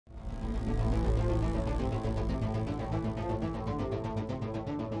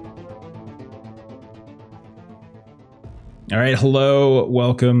All right, hello,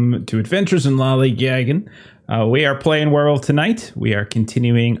 welcome to Adventures in Lollygagging. We are playing Werewolf tonight. We are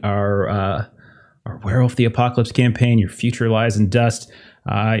continuing our Werewolf the Apocalypse campaign, Your Future Lies in Dust.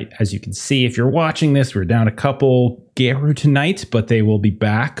 As you can see, if you're watching this, we're down a couple Geru tonight, but they will be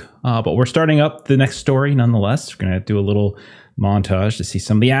back. But we're starting up the next story nonetheless. We're going to do a little montage to see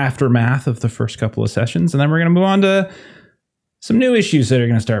some of the aftermath of the first couple of sessions, and then we're going to move on to some new issues that are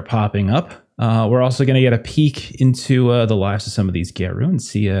going to start popping up. We're also going to get a peek into the lives of some of these Geru and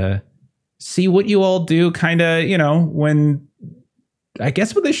see what you all do, kind of, you know, when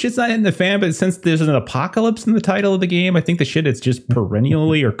this shit's not hitting the fan, but since there's an apocalypse in the title of the game, I think the shit is just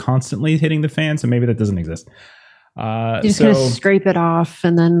perennially or constantly hitting the fan, so maybe that doesn't exist. You just kind of scrape it off,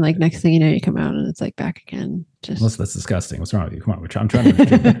 and then like next thing you know, you come out and it's like back again. Just that's disgusting. What's wrong with you? Come on, I'm trying to.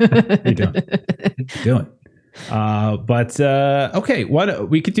 What are you doing? What are you doing? Okay, what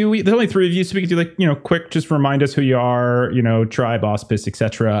we could do, there's only three of you, so we could do like, you know, quick, just remind us who you are, you know, tribe, auspice,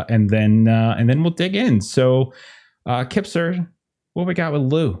 etc., and then we'll dig in. So Kipser, what we got with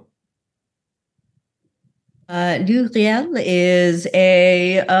Lou? Riel is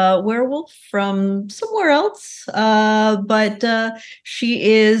a werewolf from somewhere else, but she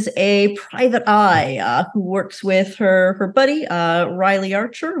is a private eye who works with her buddy, Riley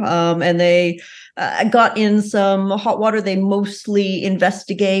Archer, and they got in some hot water. They mostly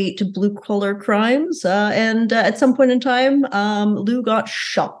investigate blue-collar crimes, and at some point in time, Lou got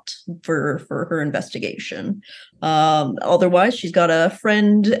shot for her investigation. Otherwise, she's got a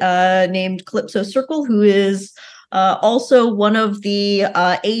friend named Calypso Circle, who is also one of the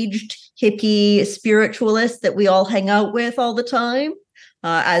aged hippie spiritualists that we all hang out with all the time,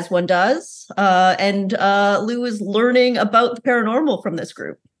 as one does. And Lou is learning about the paranormal from this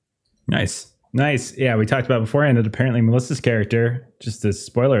group. Nice. Yeah, we talked about beforehand that apparently Melissa's character, just a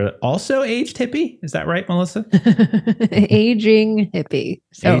spoiler, also aged hippie. Is that right, Melissa? Aging hippie.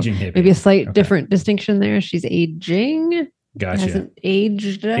 So aging hippie. Maybe a slight different distinction there. She's aging. Gotcha. Hasn't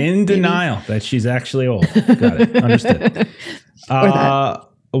aged. In denial that she's actually old. Got it. Understood.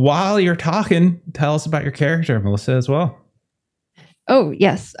 While you're talking, tell us about your character, Melissa, as well. Oh,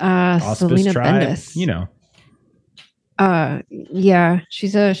 yes. Selena tribe, Bendis. You know. Yeah,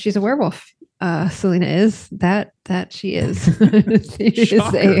 she's a werewolf. Selena is that she is. She is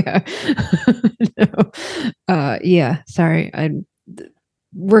yeah, sorry. I'm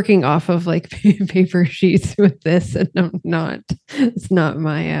working off of like paper sheets with this, and it's not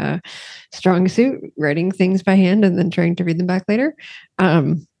my strong suit, writing things by hand and then trying to read them back later.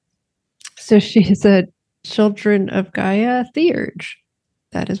 So she's a Children of Gaia theurge.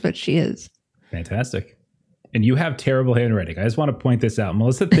 That is what she is. Fantastic. And you have terrible handwriting. I just want to point this out.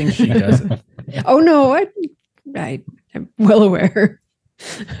 Melissa thinks she doesn't. Oh, no, I'm well aware.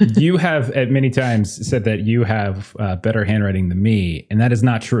 You have at many times said that you have better handwriting than me, and that is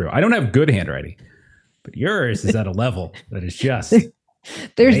not true. I don't have good handwriting, but yours is at a level that is just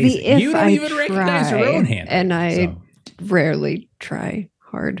There's amazing. The if you don't I even recognize your own handwriting. And I rarely try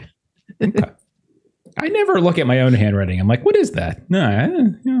hard. Okay. I never look at my own handwriting. I'm like, what is that? No,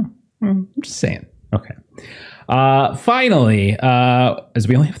 I'm just saying. Okay. Finally, as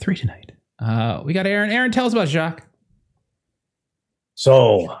we only have three tonight, we got Aaron. Aaron, tell us about Jacques.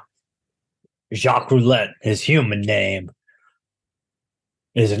 So, Jacques Roulette, his human name,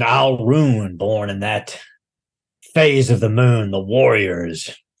 is an Ahroun born in that phase of the moon, the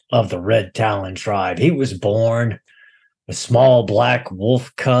warriors of the Red Talon tribe. He was born a small black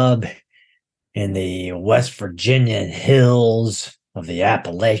wolf cub in the West Virginia hills of the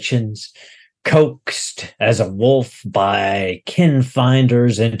Appalachians, coaxed as a wolf by kin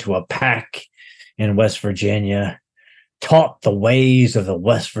finders into a pack in West Virginia, taught the ways of the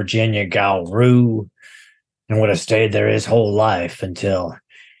West Virginia Gauru, and would have stayed there his whole life until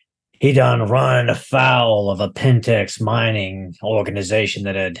he done run afoul of a Pentex mining organization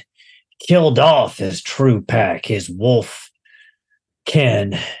that had killed off his true pack, his wolf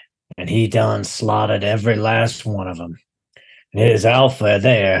kin, and he done slaughtered every last one of them. And his alpha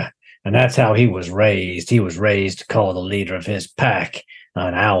there, and that's how he was raised. He was raised to call the leader of his pack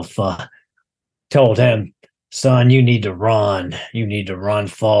an alpha. Told him, son, you need to run. You need to run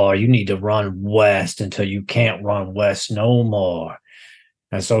far. You need to run west until you can't run west no more.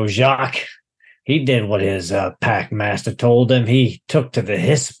 And so Jacques, he did what his pack master told him. He took to the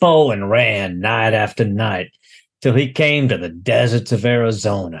Hispo and ran night after night till he came to the deserts of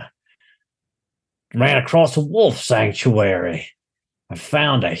Arizona. Ran across a wolf sanctuary. I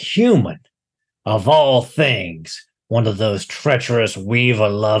found a human, of all things, one of those treacherous weaver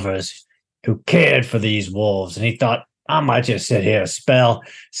lovers who cared for these wolves. And he thought, I might just sit here a spell,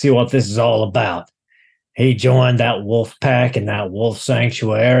 see what this is all about. He joined that wolf pack in that wolf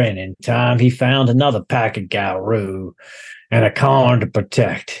sanctuary, and in time he found another pack of Garou and a Karn to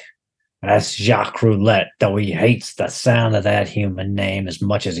protect. That's Jacques Roulette, though he hates the sound of that human name as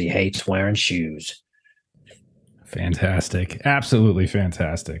much as he hates wearing shoes. Fantastic. Absolutely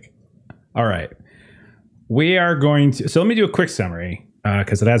fantastic. All right. We are going to... So let me do a quick summary,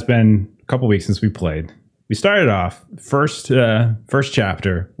 because it has been a couple weeks since we played. We started off, first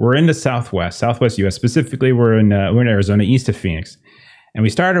chapter, we're in the Southwest U.S. Specifically, we're in Arizona, east of Phoenix. And we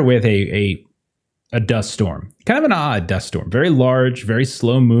started with a dust storm. Kind of an odd dust storm. Very large, very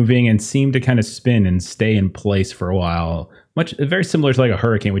slow moving, and seemed to kind of spin and stay in place for a while. Very similar to like a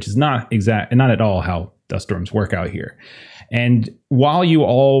hurricane, which is not at all how dust storms work out here. And while you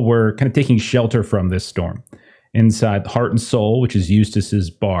all were kind of taking shelter from this storm, inside Heart and Soul, which is Eustace's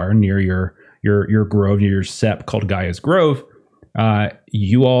bar near your grove, near your sept called Gaia's Grove,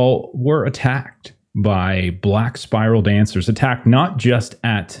 you all were attacked by black spiral dancers. Attacked not just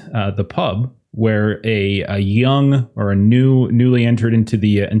at the pub, where a young or a newly entered into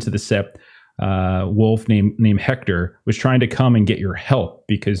the sept wolf named Hector was trying to come and get your help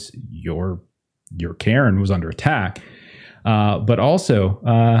because your Karen was under attack. But also,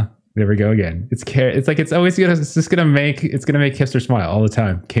 there we go again. It's just gonna make Kipser smile all the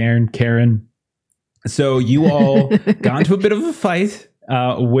time. Karen. So you all got into a bit of a fight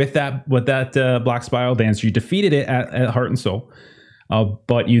with that black spiral dancer. You defeated it at Heart and Soul.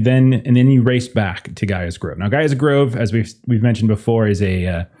 But you then raced back to Gaia's Grove. Now, Gaia's Grove, as we've mentioned before, is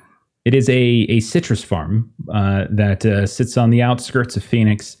a citrus farm that sits on the outskirts of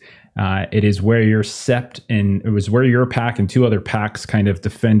Phoenix. It is where your sept and it was where your pack and two other packs kind of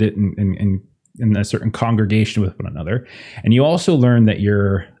defend it in a certain congregation with one another. And you also learn that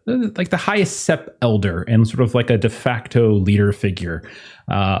you're like the highest sept elder and sort of like a de facto leader figure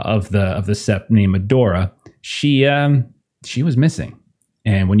of the sept named Adora. She was missing.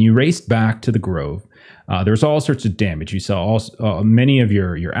 And when you raced back to the grove, there was all sorts of damage. You saw many of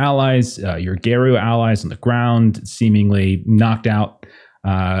your allies, your Garou allies on the ground, seemingly knocked out.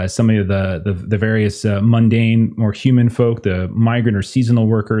 Some of the various mundane, more human folk, the migrant or seasonal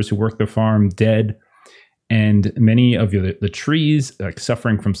workers who work the farm, dead. And many of the trees like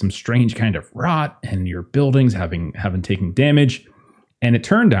suffering from some strange kind of rot, and your buildings having taken damage. And it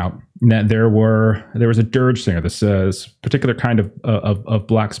turned out that there was a dirge singer, this particular kind of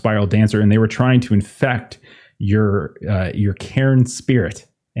black spiral dancer, and they were trying to infect your Cairn spirit,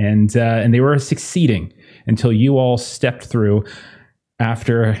 and they were succeeding until you all stepped through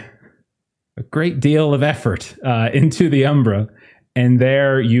after a great deal of effort into the Umbra, and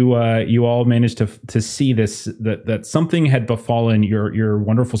there you all managed to see that something had befallen your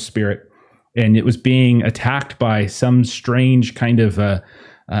wonderful spirit. And it was being attacked by some strange kind of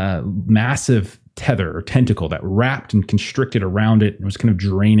massive tether or tentacle that wrapped and constricted around it and was kind of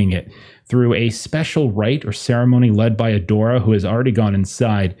draining it. Through a special rite or ceremony led by Adora, who has already gone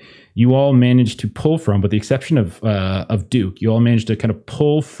inside, you all managed to pull from, with the exception of Duke, you all managed to kind of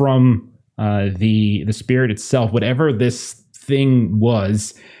pull from the spirit itself, whatever this thing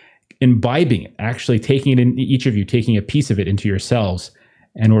was, imbibing it, actually taking it in, each of you taking a piece of it into yourselves,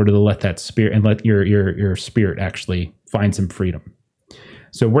 in order to let that spirit and let your spirit actually find some freedom.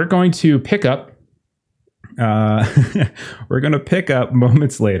 So we're going to pick up. We're going to pick up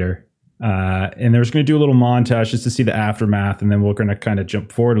moments later, and there's going to do a little montage just to see the aftermath, and then we're going to kind of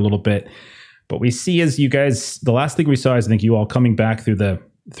jump forward a little bit. But we see as you guys, the last thing we saw is I think you all coming back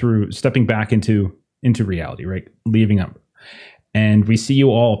through stepping back into reality, right, leaving them, and we see you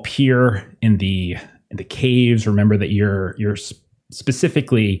all appear in the caves. Remember that you're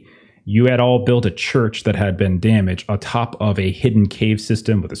specifically, you had all built a church that had been damaged on top of a hidden cave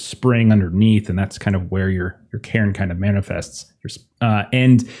system with a spring underneath, and that's kind of where your cairn kind of manifests.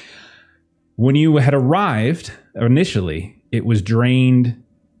 And when you had arrived initially, it was drained,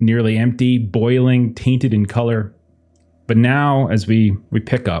 nearly empty, boiling, tainted in color. But now, as we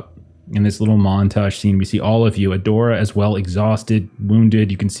pick up in this little montage scene, we see all of you, Adora as well, exhausted,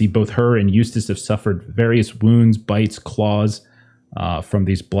 wounded. You can see both her and Eustace have suffered various wounds, bites, claws, from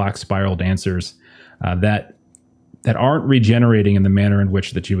these black spiral dancers that aren't regenerating in the manner in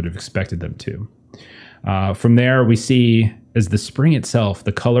which that you would have expected them to. From there, we see as the spring itself,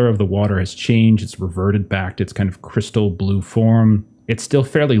 the color of the water has changed. It's reverted back to its kind of crystal blue form. It's still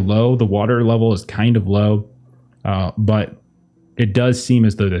fairly low. The water level is kind of low, but it does seem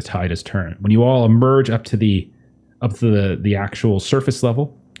as though the tide has turned. When you all emerge up to the actual surface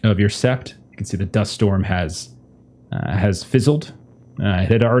level of your sept, you can see the dust storm has fizzled.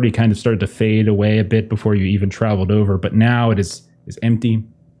 It had already kind of started to fade away a bit before you even traveled over, but now it is empty.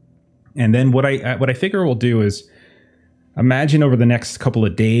 And then what I figure we'll do is imagine over the next couple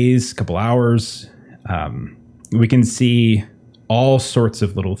of days, couple hours, we can see all sorts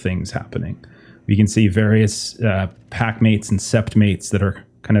of little things happening. We can see various pack mates and sept mates that are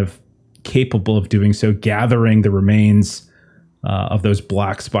kind of capable of doing so, gathering the remains of those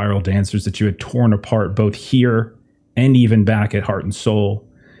black spiral dancers that you had torn apart both here and even back at Heart and Soul,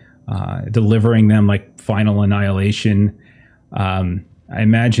 delivering them like final annihilation. I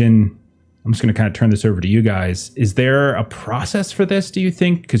imagine, I'm just going to kind of turn this over to you guys. Is there a process for this, do you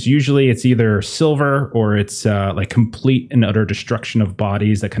think? Because usually it's either silver or it's like complete and utter destruction of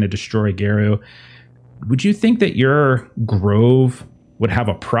bodies that kind of destroy Geru. Would you think that your grove would have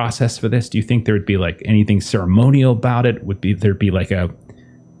a process for this? Do you think there would be like anything ceremonial about it? Would there be like a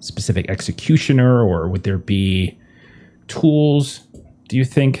specific executioner, or would there be tools? Do you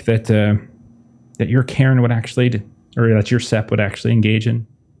think that that your Karen would actually, or that your Sep would actually engage in?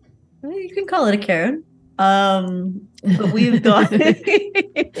 You can call it a Karen. But we've got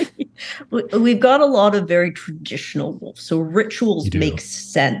we've got a lot of very traditional wolves, so rituals make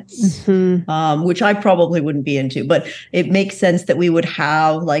sense, which I probably wouldn't be into, but it makes sense that we would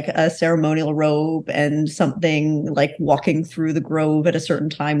have like a ceremonial robe and something like walking through the grove at a certain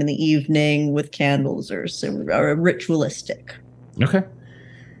time in the evening with candles or ritualistic. Okay,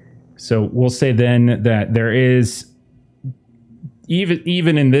 so we'll say then that there is,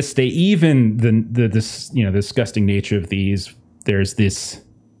 even in this state, even the disgusting nature of these, there is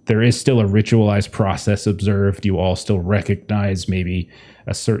still a ritualized process observed. You all still recognize maybe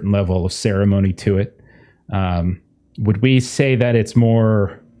a certain level of ceremony to it. Would we say that it's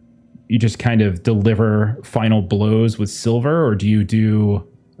more, you just kind of deliver final blows with silver, or do you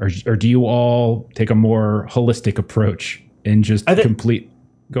all take a more holistic approach and just complete?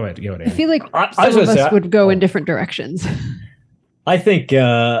 Go ahead. I feel like some of us would go in different directions. I think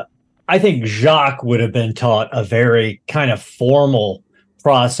Jacques would have been taught a very kind of formal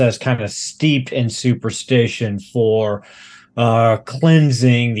process, kind of steeped in superstition for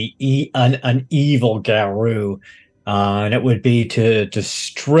cleansing an evil Garou, and it would be to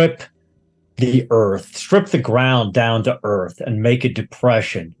strip the ground down to earth and make a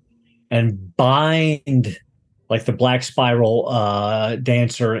depression and bind like the black spiral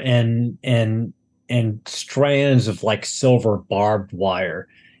dancer in strands of like silver barbed wire,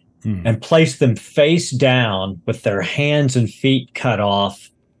 and place them face down with their hands and feet cut off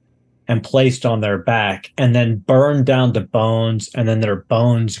and placed on their back, and then burned down to bones, and then their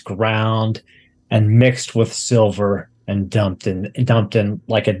bones ground and mixed with silver and dumped in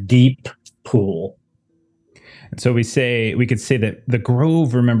like a deep pool. And so we could say that the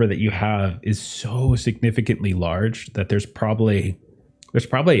grove, remember, that you have is so significantly large that there's probably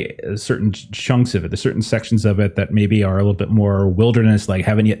certain chunks of it, there's certain sections of it that maybe are a little bit more wilderness, like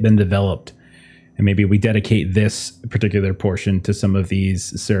haven't yet been developed. And maybe we dedicate this particular portion to some of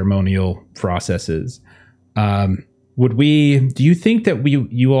these ceremonial processes. Do you think that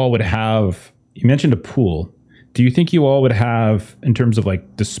you all would have, you mentioned a pool. Do you think you all would have, in terms of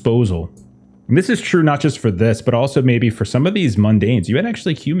like disposal, and this is true not just for this, but also maybe for some of these mundanes, you had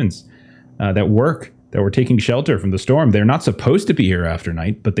actually humans that were taking shelter from the storm. They're not supposed to be here after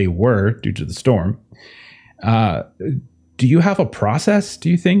night, but they were due to the storm. Do you have a process, do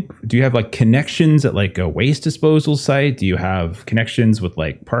you think? Do you have like connections at like a waste disposal site? Do you have connections with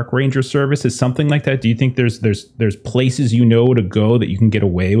like park ranger services, something like that? Do you think there's places to go that you can get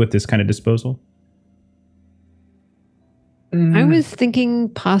away with this kind of disposal? I was thinking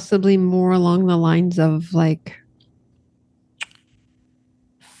possibly more along the lines of like,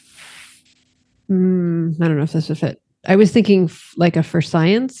 I don't know if this would fit. I was thinking like a for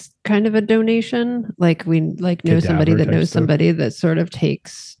science kind of a donation. Like we like know somebody that knows somebody that sort of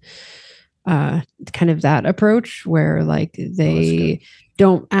takes kind of that approach where like they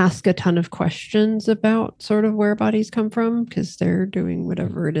don't ask a ton of questions about sort of where bodies come from because they're doing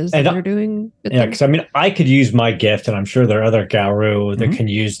whatever it is that they're doing. Yeah, because I mean, I could use my gift, and I'm sure there are other Garou that can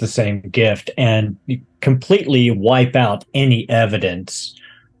use the same gift and completely wipe out any evidence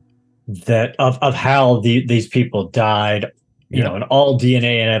that of how these people died, you know, and all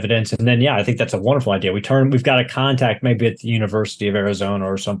DNA and evidence. And then, I think that's a wonderful idea. We've got a contact maybe at the University of Arizona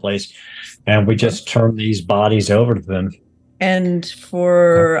or someplace, and we just turn these bodies over to them. And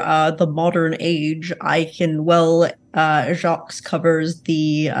for the modern age, I can, Jacques covers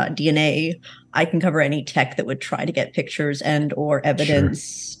the DNA. I can cover any tech that would try to get pictures and or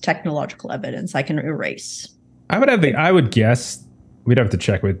evidence, technological evidence I can erase. I would guess, we'd have to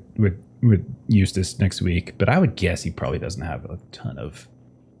check with Eustace next week, but I would guess he probably doesn't have a ton of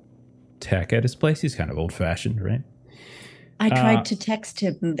tech at his place. He's kind of old fashioned, right? I tried to text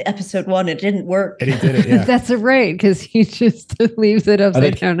him episode 1. It didn't work. And he did it, yeah. That's right, because he just leaves it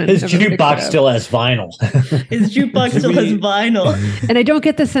upside down. And his never picks it jukebox up. still has vinyl. His jukebox still has vinyl. And I don't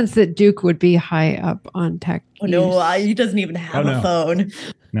get the sense that Duke would be high up on tech. Oh no, he doesn't even have a phone.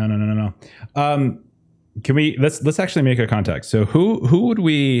 No. Can we let's actually make a contact. So who would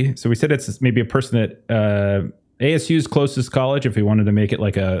we? So we said it's maybe a person at ASU's closest college. If we wanted to make it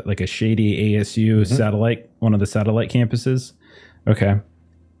like a shady ASU satellite, one of the satellite campuses. Okay,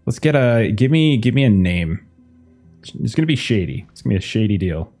 let's get give me a name. It's gonna be shady. It's gonna be a shady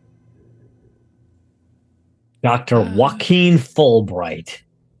deal. Dr. Joaquin Fulbright.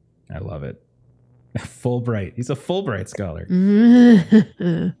 I love it. Fulbright. He's a Fulbright scholar.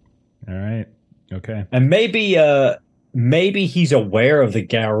 All right. Okay. And maybe he's aware of the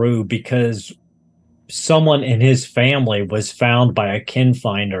Garou because someone in his family was found by a kin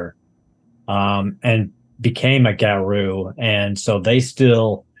finder and became a Garou. And so they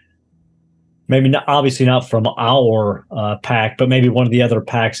still, maybe not, obviously not from our pack, but maybe one of the other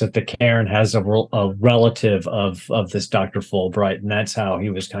packs that the Cairn has a relative of this Dr. Fulbright. And that's how he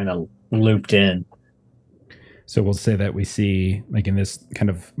was kind of looped in. So we'll say that we see, like in this kind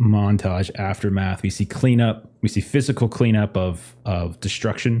of montage aftermath, we see cleanup, we see physical cleanup of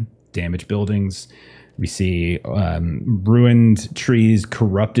destruction, damaged buildings. We see ruined trees,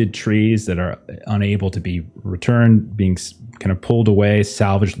 corrupted trees that are unable to be returned, being kind of pulled away,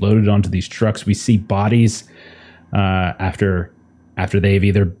 salvaged, loaded onto these trucks. We see bodies after they've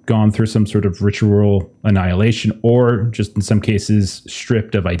either gone through some sort of ritual annihilation or just in some cases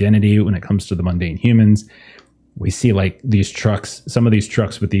stripped of identity when it comes to the mundane humans. We see like these trucks, some of these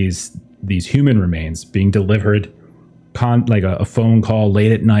trucks with these human remains being delivered, like a phone call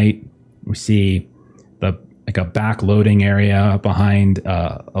late at night. We see like a back loading area behind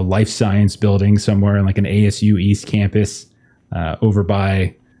a life science building somewhere in like an ASU East campus, over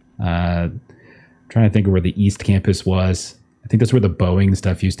by trying to think of where the East campus was. I think that's where the Boeing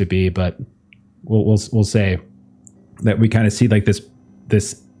stuff used to be, but we'll say that we kind of see like this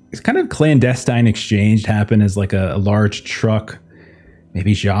kind of clandestine exchange happen as like a large truck.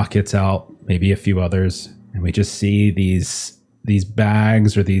 Maybe Jacques gets out, maybe a few others, and we just see these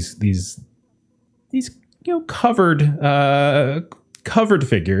bags or these covered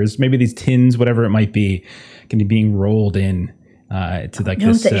figures, maybe these tins, whatever it might be, can be being rolled in to like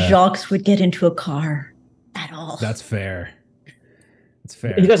this. That Jacques would get into a car at all. That's fair. That's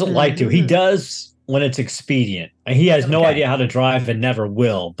fair. He doesn't like to. He does when it's expedient. He has no idea how to drive and never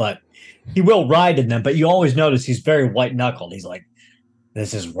will, but he will ride in them. But you always notice he's very white knuckled. He's like,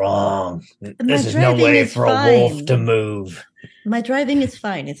 this is wrong. This is no way for a wolf to move. My driving is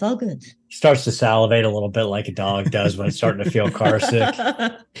fine. It's all good. He starts to salivate a little bit like a dog does when it's starting to feel car sick.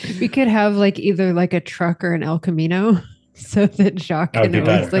 We could have like either like a truck or an El Camino so that Jacques can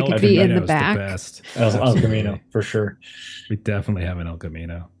always like be in the back. El Camino, for sure. We definitely have an El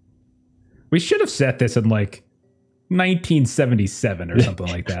Camino. We should have set this in like 1977 or something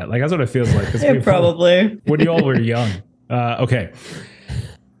like that. Like that's what it feels like. Yeah, probably. When you all were young. Okay.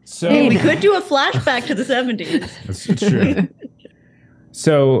 So we could do a flashback to the 70s. That's true.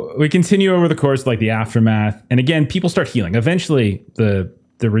 So we continue over the course, like the aftermath. And again, people start healing. Eventually, the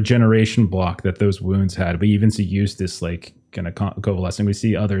regeneration block that those wounds had, we even see Eustace like kind of coalescing. We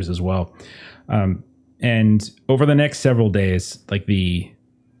see others as well. And over the next several days, like the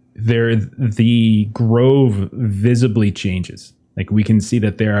grove visibly changes. Like we can see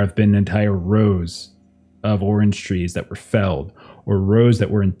that there have been entire rows of orange trees that were felled, or rows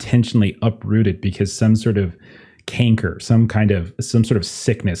that were intentionally uprooted because some sort of canker, some sort of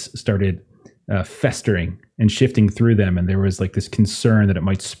sickness started festering and shifting through them, and there was like this concern that it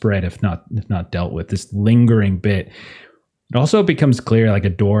might spread if not dealt with. This lingering bit. It also becomes clear, like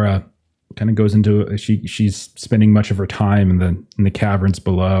Adora kind of goes into she's spending much of her time in the caverns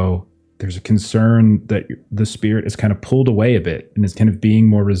below. There's a concern that the spirit is kind of pulled away a bit and is kind of being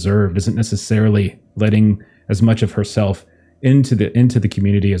more reserved, isn't necessarily letting as much of herself into the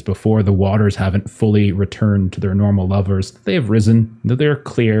community as before. The waters haven't fully returned to their normal levels. They have risen, they're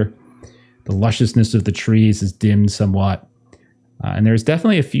clear. The lusciousness of the trees is dimmed somewhat. And there's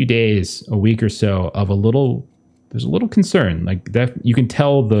definitely a few days, a week or so, of there's a little concern. Like that, you can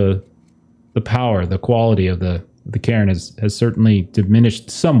tell the power, the quality of the cairn has certainly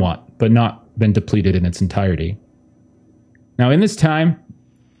diminished somewhat, but not been depleted in its entirety. Now, in this time,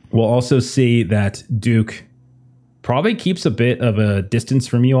 we'll also see that Duke probably keeps a bit of a distance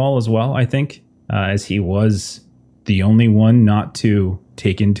from you all as well, I think, as he was the only one not to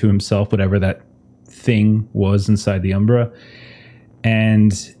take into himself whatever that thing was inside the Umbra.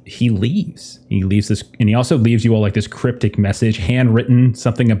 and he leaves. He leaves this, and he also leaves you all like this cryptic message, handwritten,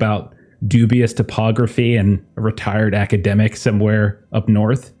 something about dubious topography and a retired academic somewhere up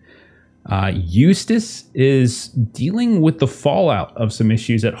north. Eustace is dealing with the fallout of some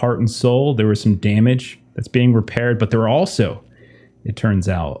issues at Heart and Soul. There was some damage that's being repaired, but there were also, it turns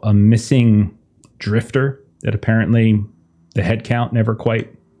out, a missing drifter that apparently the head count never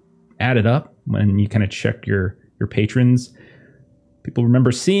quite added up when you kind of check your patrons. People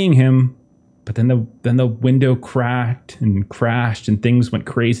remember seeing him, but then the window cracked and crashed and things went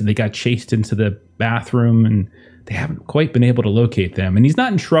crazy. They got chased into the bathroom and they haven't quite been able to locate them. And he's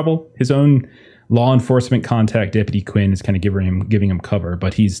not in trouble. His own law enforcement contact, Deputy Quinn, is kind of giving him cover,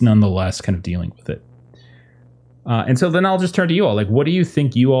 but he's nonetheless kind of dealing with it. And so then I'll just turn to you all. Like, what do you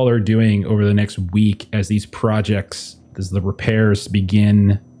think you all are doing over the next week as these projects, as the repairs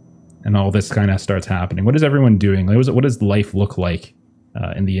begin and all this kind of starts happening? What is everyone doing? Like, what does life look like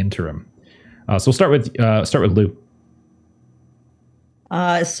in the interim? So we'll start with Lou.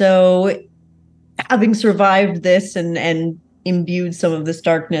 So having survived this and imbued some of this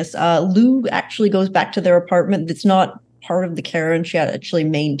darkness, Lou actually goes back to their apartment. It's not part of the Karen. She actually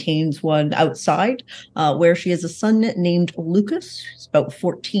maintains one outside, where she has a son named Lucas. He's about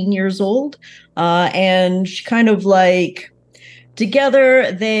 14 years old. And she kind of like,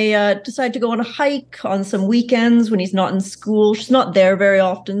 together, they decide to go on a hike on some weekends when he's not in school. She's not there very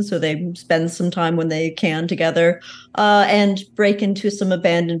often, so they spend some time when they can together, and break into some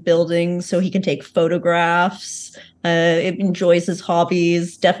abandoned buildings so he can take photographs. Enjoys his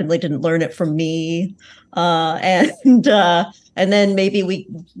hobbies. Definitely didn't learn it from me. And then maybe we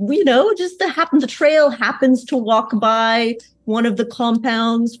just the trail happens to walk by one of the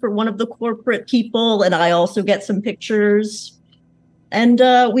compounds for one of the corporate people, and I also get some pictures. And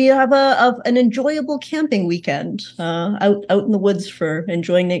we have an enjoyable camping weekend out in the woods for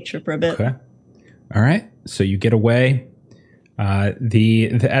enjoying nature for a bit. Okay. All right. So you get away.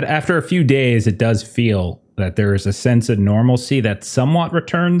 After a few days, it does feel that there is a sense of normalcy that somewhat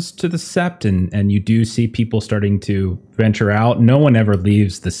returns to the Sept, and you do see people starting to venture out. No one ever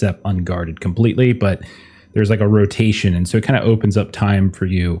leaves the Sept unguarded completely, but there's like a rotation, and so it kind of opens up time for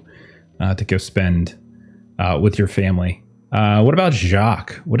you to go spend with your family. What about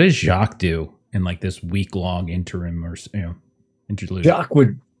Jacques? What does Jacques do in like this week-long interim or interlude?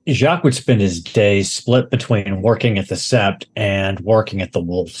 Jacques would spend his days split between working at the Sept and working at the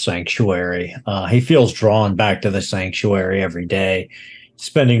Wolf Sanctuary. He feels drawn back to the Sanctuary every day,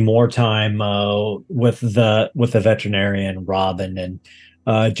 spending more time with the veterinarian Robin and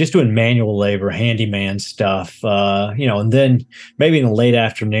just doing manual labor, handyman stuff. And then maybe in the late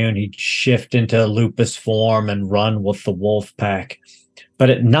afternoon he'd shift into lupus form and run with the wolf pack.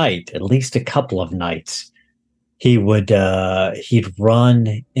 But at night, at least a couple of nights, he'd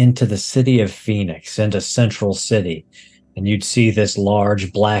run into the city of Phoenix, into Central City, and you'd see this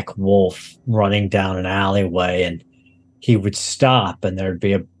large black wolf running down an alleyway, and he would stop, and there'd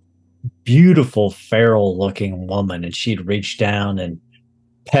be a beautiful feral-looking woman, and she'd reach down and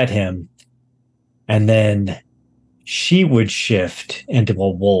pet him, and then she would shift into a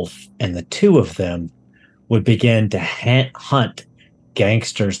wolf, and the two of them would begin to hunt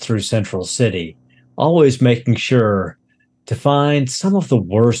gangsters through Central City, always making sure to find some of the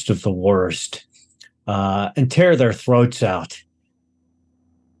worst and tear their throats out.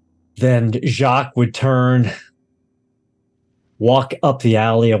 Then Jacques would walk up the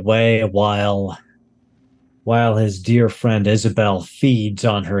alleyway while his dear friend Isabel feeds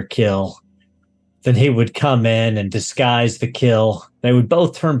on her kill. Then he would come in and disguise the kill. They would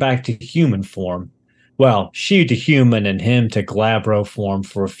both turn back to human form. Well, she to human and him to glabro form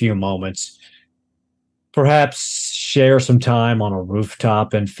for a few moments. Perhaps share some time on a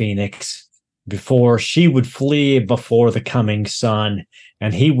rooftop in Phoenix before she would flee before the coming sun,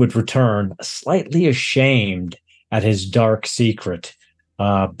 and he would return slightly ashamed at his dark secret,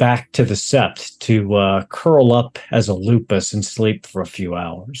 back to the Sept to curl up as a lupus and sleep for a few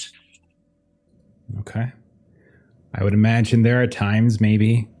hours. Okay. I would imagine there are times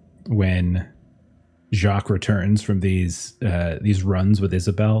maybe when Jacques returns from these runs with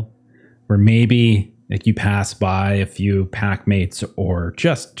Isabel, where maybe like you pass by a few pack mates or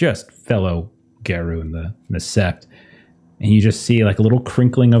just fellow Geru in the Sept, and you just see like a little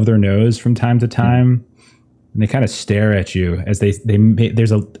crinkling of their nose from time to time, and they kind of stare at you as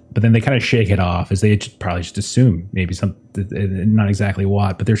but then they kind of shake it off as they probably just assume maybe not exactly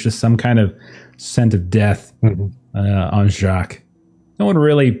what, but there's just some kind of scent of death on Jacques. No one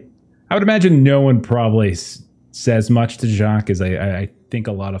really, I would imagine no one probably says much to Jacques, as I think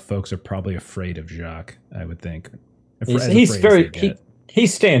a lot of folks are probably afraid of Jacques, I would think. He's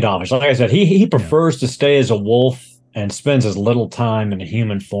he's standoffish. Like I said, he prefers to stay as a wolf and spends as little time in a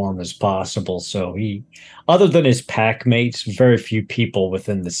human form as possible. So other than his pack mates, very few people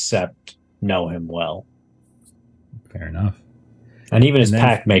within the sept know him well. Fair enough. And even his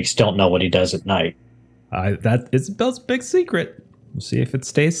pack mates don't know what he does at night. That is Bill's big secret. We'll see if it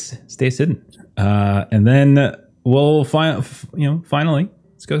stays hidden. And then we'll finally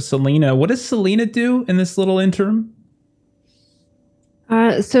let's go Selena. What does Selena do in this little interim?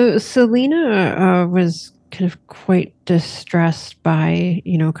 So Selena was kind of quite distressed by,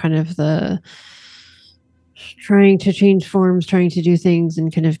 kind of the trying to change forms, trying to do things,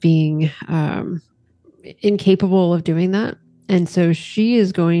 and kind of being incapable of doing that. And so she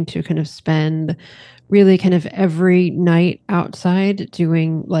is going to kind of spend really kind of every night outside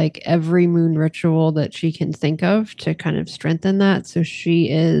doing like every moon ritual that she can think of to kind of strengthen that. So she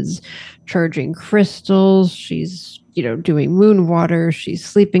is charging crystals. She's, doing moon water. She's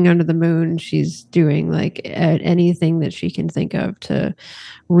sleeping under the moon. She's doing like anything that she can think of to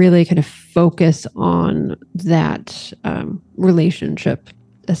really kind of focus on that relationship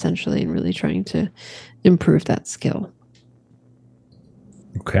essentially, and really trying to improve that skill.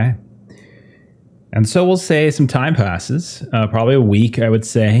 Okay. And so we'll say some time passes, probably a week, I would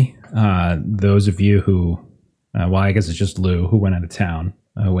say. Those of you who, I guess it's just Lou who went out of town,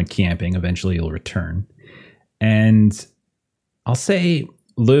 went camping. Eventually you'll return. And I'll say,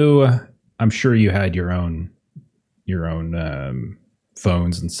 Lou, I'm sure you had your own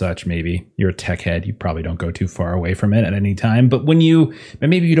phones and such. Maybe you're a tech head. You probably don't go too far away from it at any time. But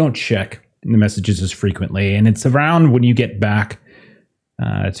maybe you don't check the messages as frequently. And it's around when you get back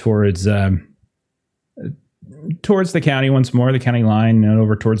towards the county once more, the county line, and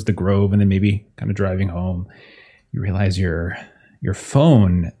over towards the Grove, and then maybe kind of driving home, you realize your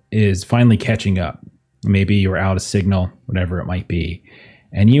phone is finally catching up. Maybe you're out of signal, whatever it might be,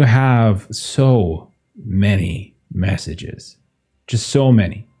 and you have so many messages, just so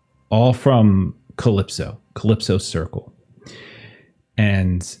many, all from Calypso Circle,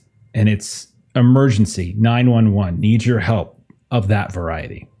 and it's emergency 911, need your help, of that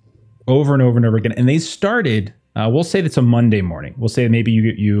variety, over and over and over again. And they started, we'll say it's a Monday morning. We'll say maybe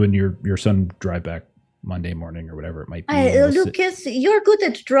you and your son drive back Monday morning or whatever it might be. Lucas, you're good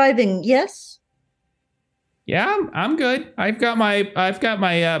at driving, yes? Yeah, I'm good. I've got my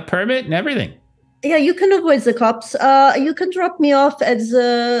permit and everything. Yeah, you can avoid the cops. You can drop me off at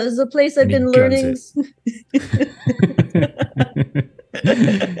the place I've been learning.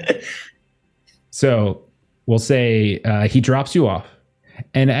 So we'll say he drops you off,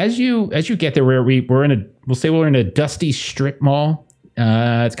 and as you get there, we're in a dusty strip mall.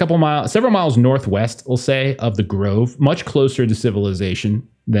 It's several miles northwest, we'll say, of the Grove, much closer to civilization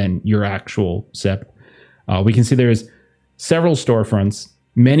than your actual sept. We can see there's several storefronts,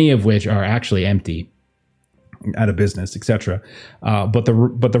 many of which are actually empty, out of business, etc. But the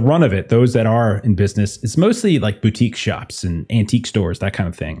run of it, those that are in business, it's mostly like boutique shops and antique stores, that kind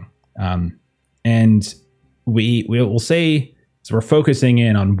of thing. And we'll say, so we're focusing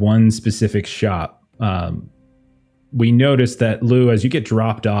in on one specific shop. We noticed that, Lou, as you get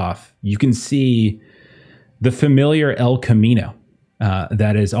dropped off, you can see the familiar El Camino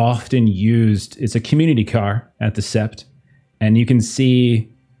that is often used. It's a community car at the sept, and you can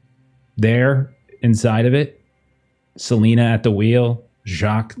see there inside of it, Selena at the wheel,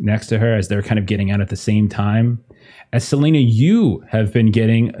 Jacques next to her as they're kind of getting out at the same time. As Selena, you have been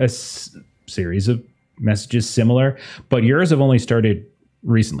getting a series of messages similar, but yours have only started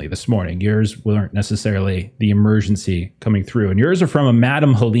recently, this morning. Yours weren't necessarily the emergency coming through, and yours are from a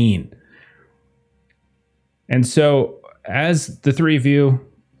Madame Helene. And so as the three of you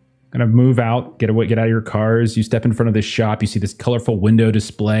kind of move out, get out of your cars, you step in front of this shop, you see this colorful window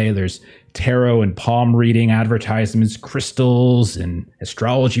display. There's tarot and palm reading advertisements, crystals and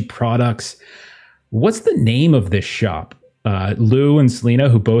astrology products. What's the name of this shop? Lou and Selena,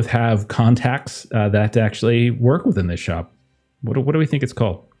 who both have contacts that actually work within this shop. What do we think it's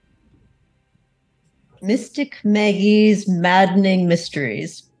called? Mystic Maggie's Maddening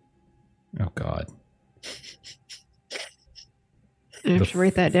Mysteries. Oh, God. I have to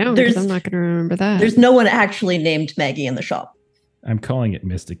write that down because I'm not going to remember that. There's no one actually named Maggie in the shop. I'm calling it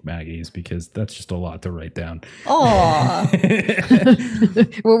Mystic Maggie's because that's just a lot to write down. Aw.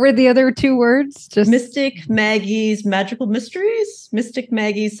 What were the other two words? Just Mystic Maggie's Magical Mysteries? Mystic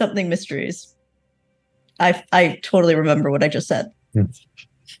Maggie's Something Mysteries. I totally remember what I just said.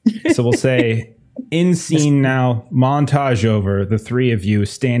 So we'll say In scene now, montage over, the three of you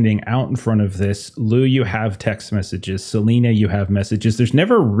standing out in front of this. Lou, you have text messages. Selena, you have messages. There's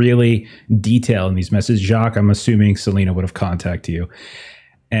never really detail in these messages. Jacques, I'm assuming Selena would have contacted you.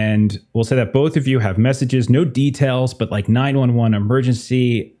 And we'll say that both of you have messages, no details, but like 911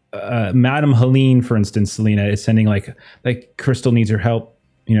 emergency. Madam Helene, for instance, Selena is sending like Crystal needs her help.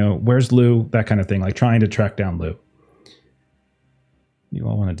 You know, where's Lou? That kind of thing, like trying to track down Lou. You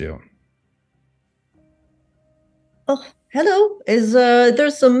all want to do? Oh, hello. Is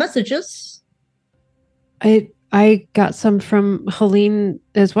there's some messages? I got some from Helene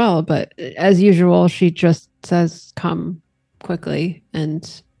as well, but as usual, she just says come quickly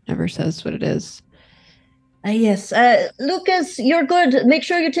and never says what it is. Yes. Lucas, you're good. Make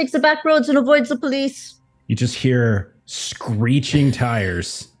sure you take the back roads and avoid the police. You just hear screeching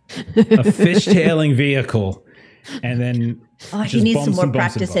tires, a fishtailing vehicle, and then he needs some more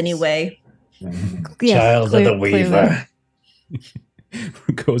practice anyway. Yes, Child of the Weaver.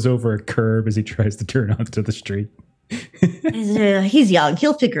 Goes over a curb as he tries to turn onto the street. He's young.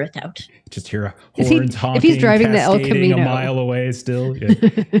 He'll figure it out. Just hear horns honking. If he's driving the El cascading Camino a mile away still.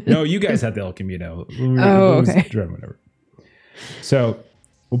 Yeah. No, you guys had the El Camino. Okay. Driving whatever. So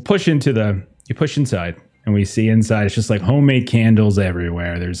we'll push you push inside, and we see inside it's just like homemade candles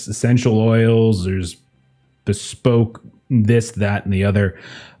everywhere. There's essential oils. There's bespoke this, that, and the other.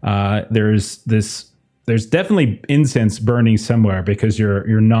 There's definitely incense burning somewhere because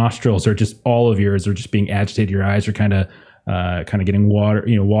your nostrils are just, all of yours are just being agitated. Your eyes are kind of getting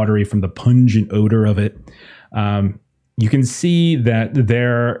watery from the pungent odor of it. You can see that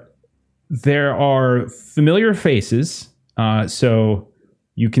there are familiar faces. So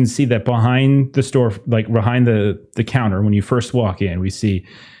you can see that behind the store, like behind the counter, when you first walk in, we see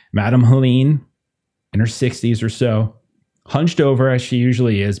Madame Helene in her 60s or so, hunched over as she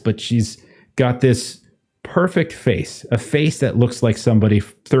usually is, but she's got this perfect face, a face that looks like somebody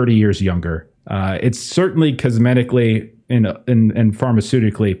 30 years younger. It's certainly cosmetically and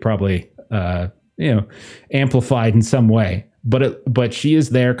pharmaceutically probably amplified in some way, but she is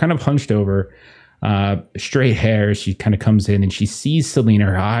there, kind of hunched over, straight hair. She kind of comes in and she sees Selena.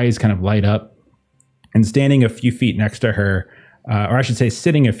 Her eyes kind of light up, and standing a few feet next to her, or I should say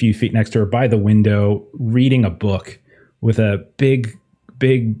sitting a few feet next to her by the window, reading a book with a big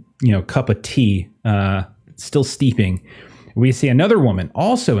cup of tea, still steeping. We see another woman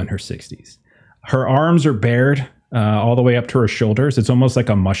also in her 60s. Her arms are bared all the way up to her shoulders. It's almost like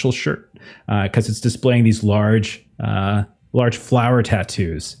a muscle shirt because it's displaying these large flower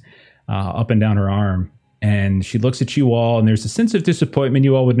tattoos up and down her arm. And she looks at you all, and there's a sense of disappointment.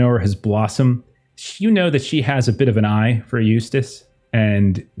 You all would know her has blossomed. You know that she has a bit of an eye for Eustace.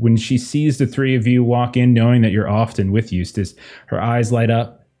 And when she sees the three of you walk in, knowing that you're often with Eustace, her eyes light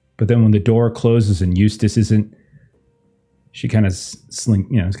up. But then when the door closes and Eustace isn't, she kind of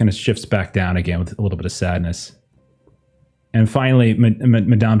shifts back down again with a little bit of sadness. And finally,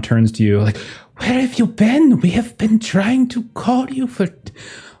 Madame turns to you like, "Where have you been? We have been trying to call you for...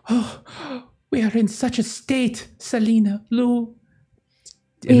 Oh, we are in such a state, Selena, Lou."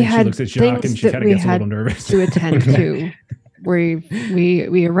 And then she looks at Jacques and she kind of gets a little nervous. To attend to.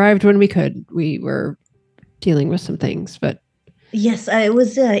 We arrived when we could. We were dealing with some things, but... Yes, I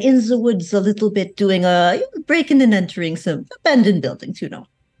was in the woods a little bit doing breaking and entering some abandoned buildings,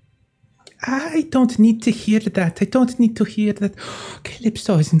 I don't need to hear that. I don't need to hear that.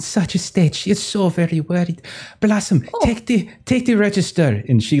 Calypso is in such a state. She is so very worried. Blossom, take the register.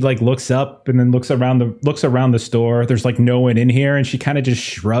 And she like looks up and then looks around the store. There's like no one in here, and she kind of just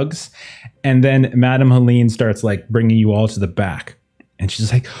shrugs. And then Madame Helene starts like bringing you all to the back. And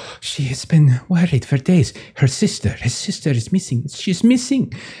she's like, she has been worried for days. His sister is missing. She's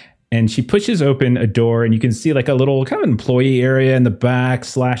missing. And she pushes open a door, and you can see like a little kind of employee area in the back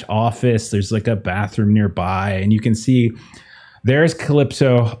 / office. There's like a bathroom nearby, and you can see there's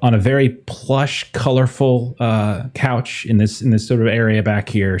Calypso on a very plush, colorful couch in this sort of area back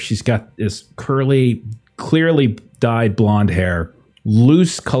here. She's got this curly, clearly dyed blonde hair,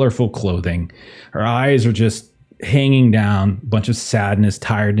 loose, colorful clothing. Her eyes are just hanging down, a bunch of sadness,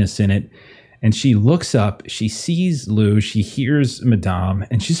 tiredness in it. And she looks up, she sees Lou, she hears Madame,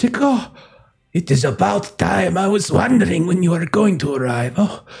 and she's like, "Oh, it is about time. I was wondering when you are going to arrive.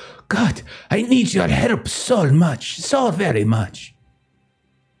 Oh, God, I need your help so much, so very much."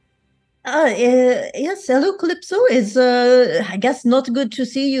 Yes, hello, Calypso. Is I guess not good to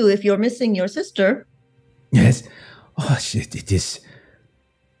see you if you're missing your sister. Yes. Oh, shit, it is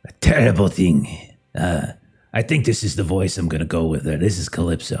a terrible thing. I think this is the voice I'm going to go with. This is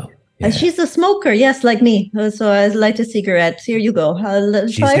Calypso. She's a smoker, yes, like me. So I light a cigarette. Here you go.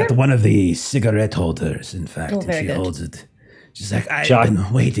 She's Fire? got one of the cigarette holders, in fact, and very she good. holds it. She's like, I've Jacques-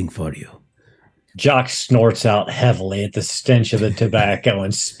 been waiting for you. Jacques snorts out heavily at the stench of the tobacco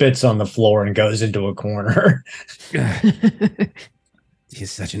and spits on the floor and goes into a corner.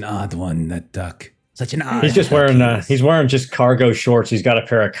 He's such an odd one, that duck. Such an odd He's just duck wearing he is. he's wearing just cargo shorts. He's got a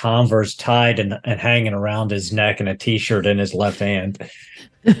pair of Converse tied and hanging around his neck and a t-shirt in his left hand.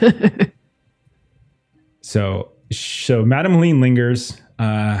 So Madame Lean lingers.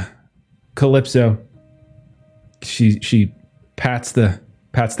 Calypso. She pats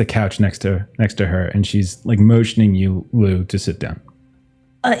the couch next to her, and she's like motioning you, Lou, to sit down.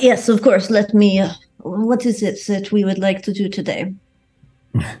 Yes, of course. Let me. What is it that we would like to do today?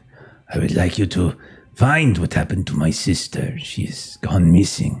 I would like you to find what happened to my sister. She's gone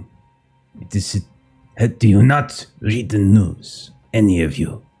missing. Do you not read the news? Any of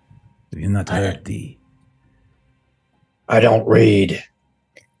you? Have you not heard the... I don't read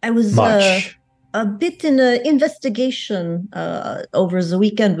I was much. a bit in an investigation over the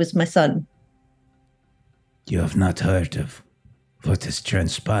weekend with my son. You have not heard of what has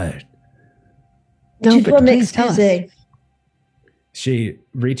transpired. No, Tu but dois please tell us. m'excuser. She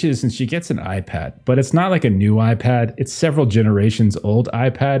reaches and she gets an iPad, but it's not like a new iPad. It's several generations old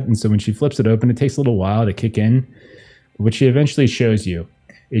iPad. And so when she flips it open, it takes a little while to kick in. What she eventually shows you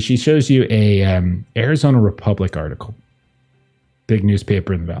is she shows you a Arizona Republic article, big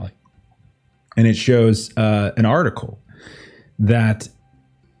newspaper in the Valley. And it shows an article that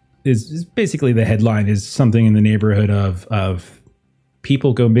is basically, the headline is something in the neighborhood of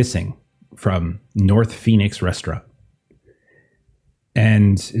people go missing from North Phoenix restaurant.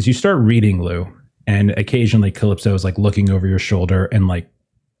 And as you start reading, Lou, and occasionally Calypso is like looking over your shoulder and like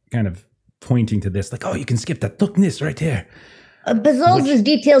kind of pointing to this, like, oh, you can skip that. Look, this right here. But all these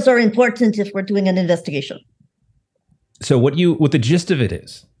details are important if we're doing an investigation. So what the gist of it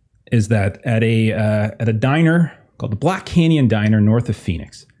is that at a diner called the Black Canyon Diner north of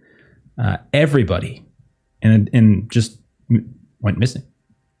Phoenix, everybody and just went missing.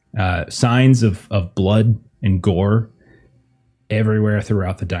 Signs of blood and gore everywhere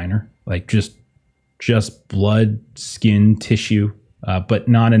throughout the diner, like just blood, skin, tissue, but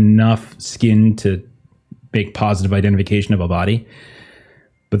not enough skin to make positive identification of a body.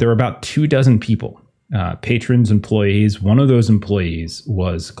 But there were about 24 people, patrons, employees. One of those employees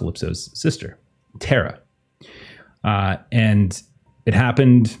was Calypso's sister, Tara. And it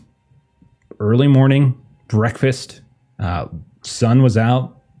happened early morning, breakfast, sun was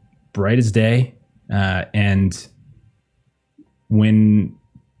out, bright as day, and when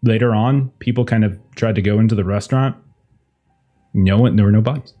later on people kind of tried to go into the restaurant, there were no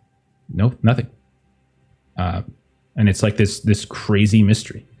bodies, nothing. And it's like this crazy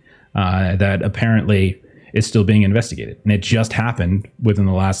mystery that apparently is still being investigated, and it just happened within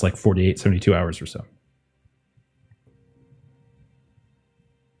the last like 48, 72 hours or so.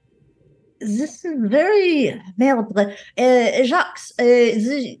 This is very merde. Jacques,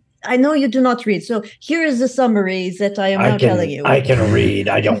 I know you do not read, so here is the summary that I am now telling you. I can read.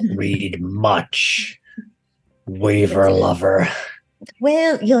 I don't read much. Weaver lover.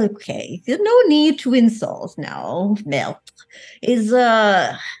 Well, you're okay. There's no need to insult now. Merde is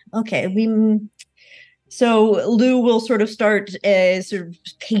okay. So Lou will sort of start sort of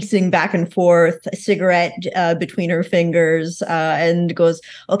pacing back and forth, a cigarette between her fingers, and goes,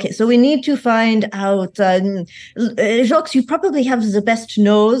 okay, so we need to find out, Jacques, you probably have the best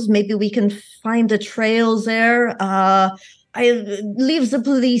nose. Maybe we can find the trails there. Leave the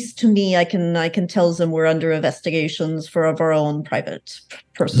police to me. I can tell them we're under investigations for our own private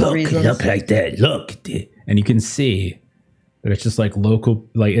personal reasons. Look like that. Look. And you can see that it's just like local,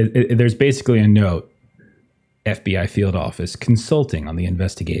 like there's basically a note. FBI field office consulting on the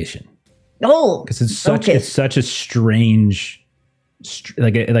investigation. Oh, because it's such a strange,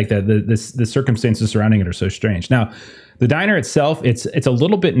 the circumstances surrounding it are so strange. Now, the diner itself, it's a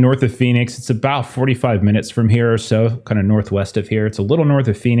little bit north of Phoenix. It's about 45 minutes from here or so, kind of northwest of here. It's a little north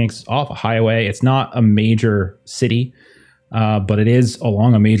of Phoenix, off a highway. It's not a major city, but it is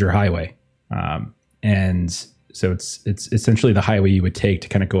along a major highway, and so it's essentially the highway you would take to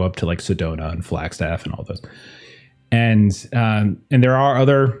kind of go up to like Sedona and Flagstaff and all those. And there are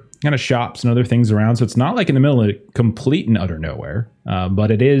other kind of shops and other things around. So it's not like in the middle of complete and utter nowhere. But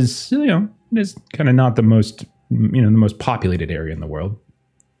it is, it is kind of not the most, the most populated area in the world.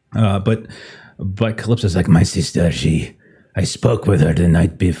 But Calypso's like, my sister, I spoke with her the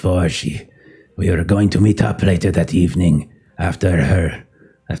night before. We were going to meet up later that evening after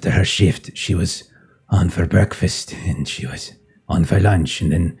her shift. She was on for breakfast and she was on for lunch,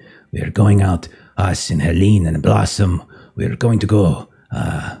 and then we're going out, us and Helene and Blossom. We're going to go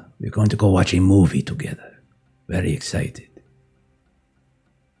watch a movie together. Very excited.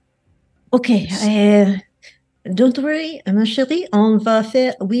 Okay, don't worry, ma chérie.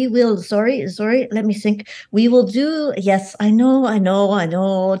 We will, sorry, let me think. We will do, yes, I know.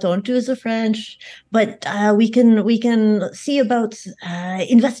 Don't do the French. But we can see about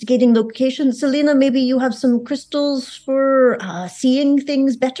investigating locations. Selena, maybe you have some crystals for seeing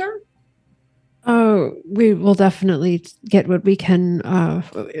things better? Oh, we will definitely get what we can.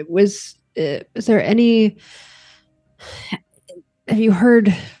 Is there any... Have you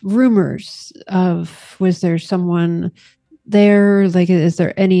heard rumors of, was there someone there? Like, is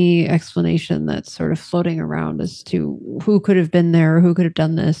there any explanation that's sort of floating around as to who could have been there, who could have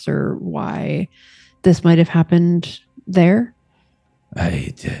done this, or why this might have happened there?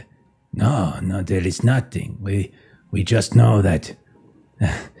 No, there is nothing. We just know that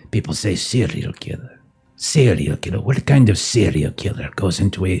people say serial killer. Serial killer. What kind of serial killer goes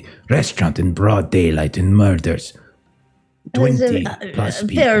into a restaurant in broad daylight and murders 20 plus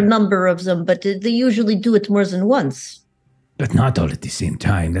people? Fair number of them, but they usually do it more than once. But not all at the same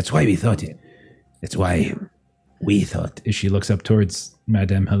time. That's why we thought it. That's why we thought. As she looks up towards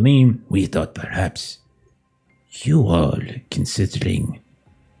Madame Helene, we thought perhaps you all, considering,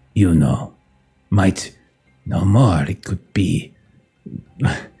 might know more. It could be,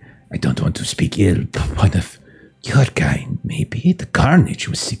 I don't want to speak ill, but one of your kind, maybe. The carnage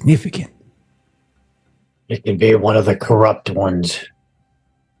was significant. It could be one of the corrupt ones.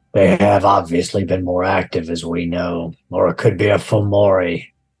 They have obviously been more active, as we know. Or it could be a Fomori.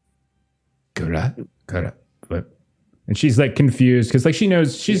 Correct. But and she's like confused because like she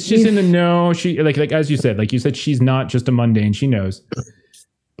knows she's in the know. She like as you said, she's not just a mundane. She knows,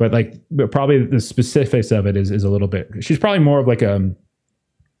 but probably the specifics of it is a little bit. She's probably more of like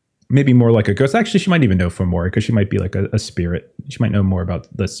maybe more like a ghost. Actually, she might even know Fomori because she might be like a spirit. She might know more about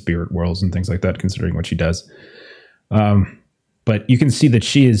the spirit worlds and things like that, considering what she does. But you can see that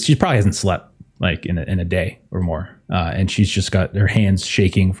she probably hasn't slept like in a day or more, and she's just got her hands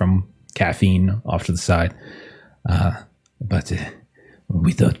shaking from caffeine off to the side. But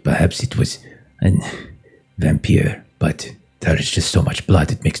we thought perhaps it was a vampire, but there is just so much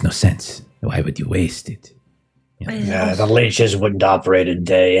blood, it makes no sense. Why would you waste it? Yeah, the leeches wouldn't operate a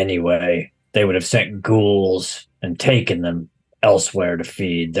day anyway. They would have sent ghouls and taken them elsewhere to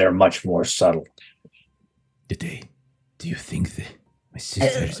feed. They're much more subtle. Do you think that my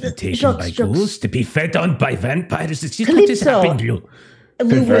sister has been taken by ghouls to be fed on by vampires? Is what has happened to you?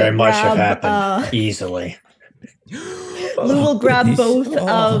 Could very much have happened easily. Lou will grab both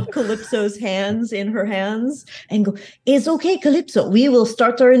of Calypso's hands in her hands and go, "It's okay, Calypso. We will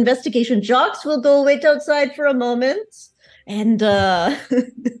start our investigation. Jacques will go wait outside for a moment." And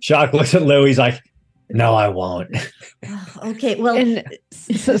Jacques looks at Lou. He's like, "No, I won't." Okay, well. And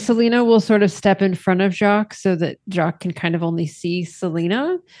so Selena will sort of step in front of Jacques so that Jacques can kind of only see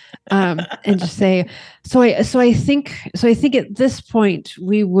Selena, and just say, so I think at this point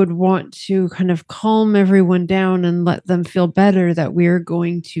we would want to kind of calm everyone down and let them feel better that we're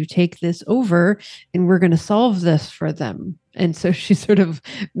going to take this over and we're going to solve this for them. And so she's sort of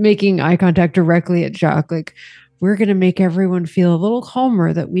making eye contact directly at Jacques, like, we're going to make everyone feel a little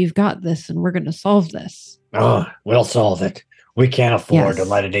calmer that we've got this and we're going to solve this. Oh, we'll solve it. We can't afford to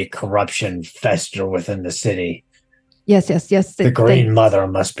let any corruption fester within the city. Yes. The Green Mother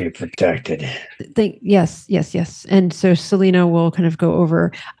must be protected. Yes. And so Selena will kind of go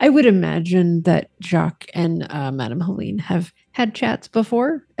over. I would imagine that Jacques and Madame Helene have had chats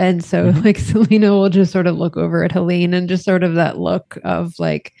before. And so like Selena will just sort of look over at Helene and just sort of that look of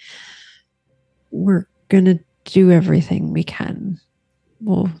like, we're going to do everything we can.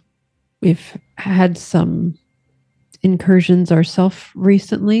 Well, we've had some incursions ourselves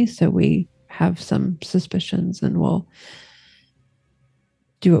recently, so we have some suspicions and we'll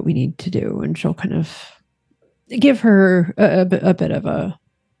do what we need to do. And she'll kind of give her a bit of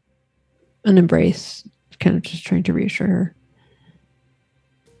an embrace, kind of just trying to reassure her.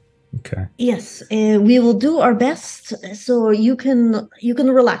 Okay. Yes, we will do our best, so you can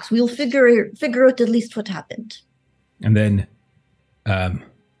relax. We'll figure out at least what happened. And then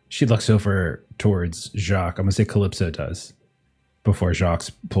she looks over towards Jacques. I'm going to say Calypso does, before Jacques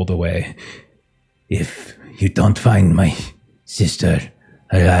pulled away. If you don't find my sister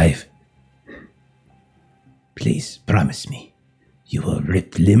alive, please promise me you will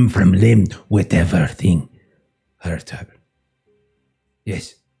rip limb from limb whatever thing hurt her.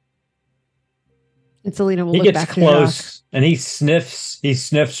 Yes. And Selena will He look gets back close to Jacques. and he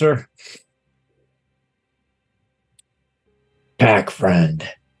sniffs her. Pack friend.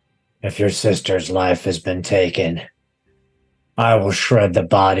 If your sister's life has been taken, I will shred the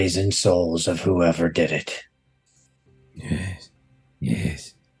bodies and souls of whoever did it. Yes,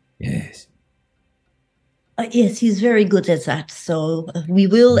 yes, yes. Yes, he's very good at that. So we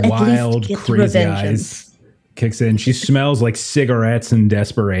will at Wild, least get crazy revengeance. eyes kicks in. She smells like cigarettes and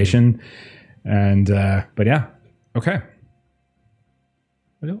desperation. And, but yeah. Okay.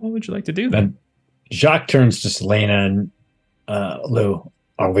 What would you like to do then? Jacques turns to Selena and Lou.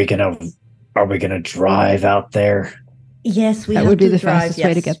 Are we gonna drive out there? Yes, we That have would be to the drive, fastest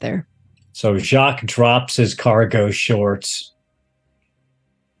way to yes. get there. So Jacques drops his cargo shorts,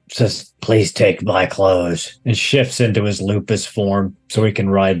 says, "Please take my clothes," and shifts into his lupus form so he can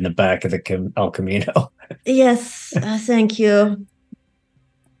ride in the back of the El Camino. Yes, thank you.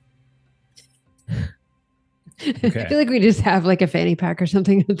 Okay. I feel like we just have like a fanny pack or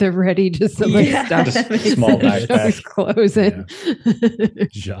something that they're ready just to like Yeah. stuff Just small backpack. his clothes in.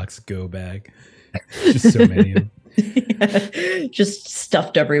 Jacques' go bag. Just so many of them. Yeah, just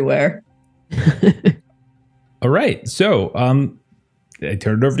stuffed everywhere. All right. So, I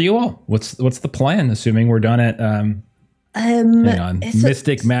turn it over to you all. What's the plan? Assuming we're done at hang on, so-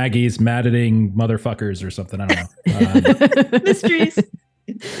 Mystic Maggie's mad-eating motherfuckers or something. I don't know. mysteries.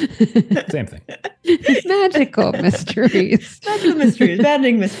 Same thing. Magical mysteries. Magical mysteries,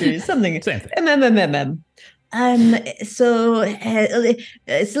 maddening mysteries, something. Same thing. MMMM. So,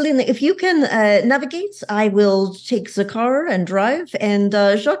 Selena, if you can navigate, I will take the car and drive. And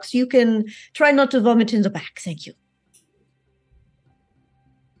Jacques, you can try not to vomit in the back. Thank you.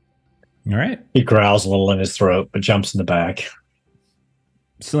 All right. He growls a little in his throat, but jumps in the back.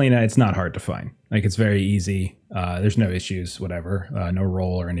 Selena, it's not hard to find. Like, it's very easy. There's no issues, whatever. No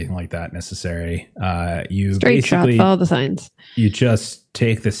roll or anything like that necessary. You Straight shot, basically follow the signs. you just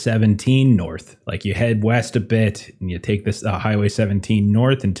take the 17 north. Like, you head west a bit and you take this Highway 17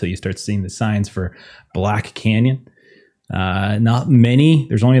 north until you start seeing the signs for Black Canyon. Not many.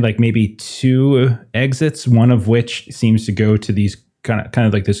 There's only like maybe 2 exits, one of which seems to go to these kind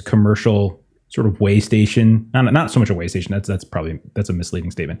of like this commercial sort of way station. Not so much a way station. That's a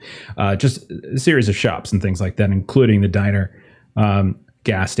misleading statement. Just a series of shops and things like that, including the diner,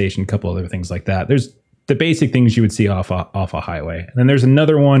 gas station, a couple other things like that. There's the basic things you would see off a highway. And then there's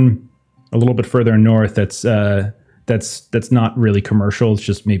another one a little bit further north that's not really commercial. It's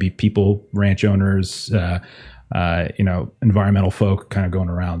just maybe people, ranch owners, environmental folk kind of going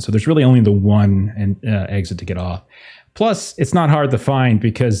around. So there's really only the one exit to get off. Plus, it's not hard to find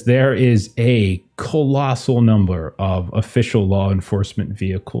because there is a colossal number of official law enforcement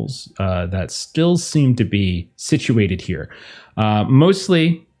vehicles that still seem to be situated here.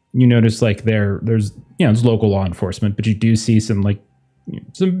 Mostly, you notice like there's local law enforcement, but you do see some like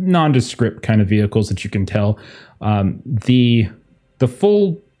some nondescript kind of vehicles that you can tell. The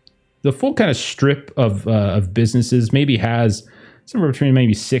full kind of strip of businesses maybe has somewhere between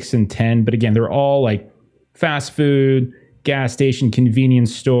maybe 6 and 10, but again, they're all like fast food, gas station,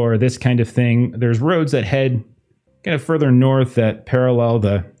 convenience store, this kind of thing. There's roads that head kind of further north that parallel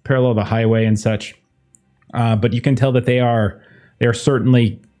the highway and such. But you can tell that they are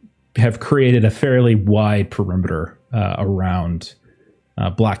certainly have created a fairly wide perimeter around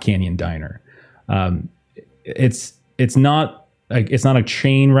Black Canyon Diner. It's not a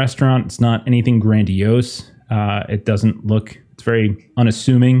chain restaurant. It's not anything grandiose. It doesn't look. It's very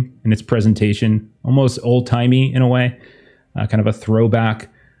unassuming in its presentation, almost old-timey in a way, kind of a throwback.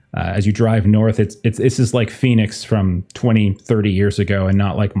 As you drive north, it's just like Phoenix from 20, 30 years ago and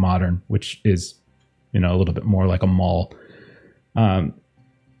not like modern, which is, a little bit more like a mall.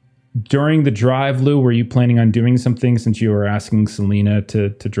 During the drive, Lou, were you planning on doing something since you were asking Selena to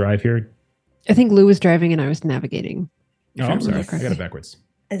drive here? I think Lou was driving and I was navigating. Oh, I'm sorry. I got it backwards.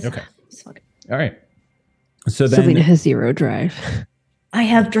 Okay. All right. So then Selena has 0 drive. I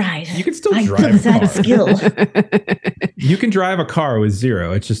have drive. You can still I drive took that a car. skill. You can drive a car with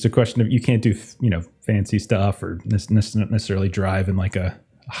 0. It's just a question of you can't do, fancy stuff or necessarily drive in like a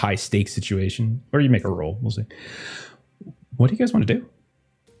high stakes situation, or you make a roll. We'll see. What do you guys want to do?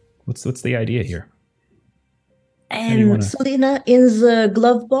 What's the idea here? And Selena, in the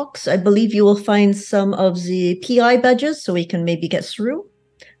glove box, I believe you will find some of the PI badges, so we can maybe get through.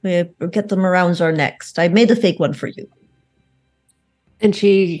 We'll get them around our necks. I made a fake one for you. And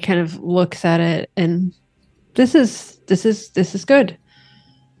she kind of looks at it and this is good.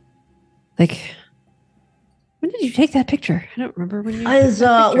 Like, when did you take that picture? I don't remember when you took that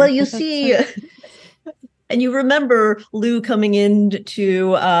picture. Well, you see, and you remember Lou coming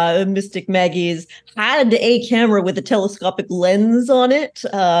into Mystic Maggie's had a camera with a telescopic lens on it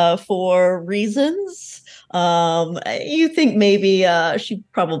for reasons. You think maybe she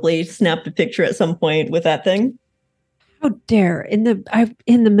probably snapped a picture at some point with that thing? How dare in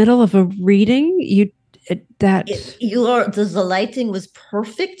the middle of a reading The lighting was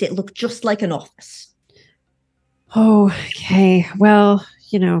perfect. It looked just like an office. Oh, okay. Well,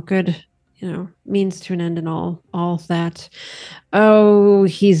 good, means to an end and all that. Oh,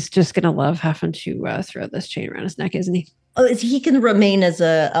 he's just gonna love having to throw this chain around his neck, isn't he? Oh, he can remain as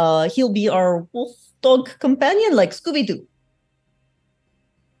he'll be our wolf dog companion, like Scooby-Doo.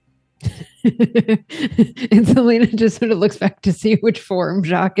 And Selena just sort of looks back to see which form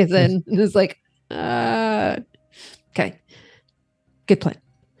Jacques is in and is like, okay, good plan.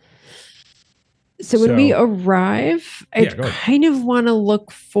 So when we arrive, I kind of want to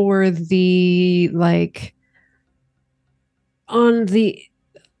look for the, on the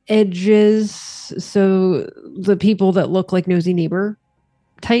edges, so the people that look like nosy neighbor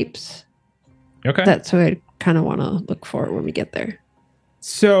types. Okay. That's what I kind of want to look for when we get there.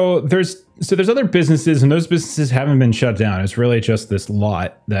 So there's other businesses, and those businesses haven't been shut down. It's really just this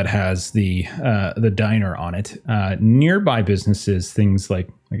lot that has the diner on it. Nearby businesses, things like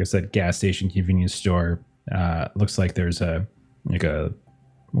I said, gas station, convenience store. Looks like there's we'll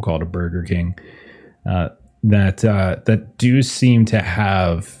call it a Burger King. That do seem to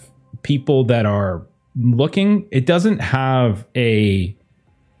have people that are looking. It doesn't have a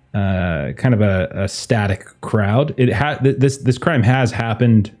kind of a static crowd. It this crime has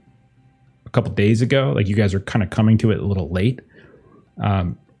happened a couple days ago. Like, you guys are kind of coming to it a little late,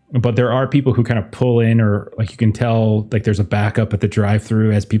 but there are people who kind of pull in, or like you can tell, like there's a backup at the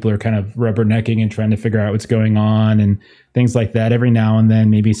drive-through as people are kind of rubbernecking and trying to figure out what's going on and things like that. Every now and then,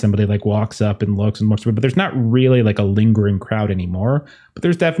 maybe somebody like walks up and looks, but there's not really like a lingering crowd anymore. But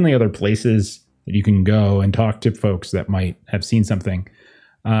there's definitely other places that you can go and talk to folks that might have seen something.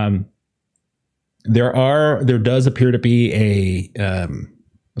 There does appear to be a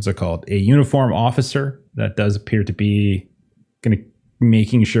what's it called? A uniform officer that does appear to be kind of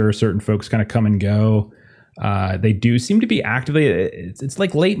making sure certain folks kind of come and go. They do seem to be actively. It's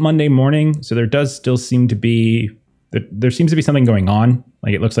like late Monday morning, so there does still seem to be there seems to be something going on.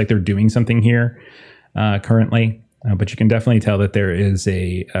 Like, it looks like they're doing something here currently, but you can definitely tell that there is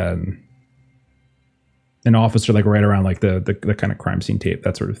an officer like right around like the kind of crime scene tape,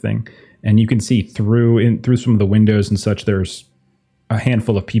 that sort of thing. And you can see through some of the windows and such, there's a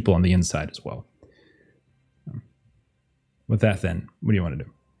handful of people on the inside as well. With that, then, what do you want to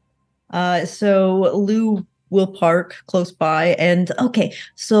do? So Lou will park close by, and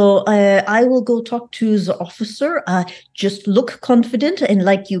so I will go talk to the officer. Just look confident and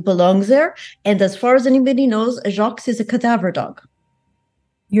like you belong there. And as far as anybody knows, Jacques is a cadaver dog.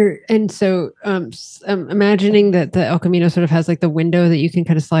 Imagining that the El Camino sort of has like the window that you can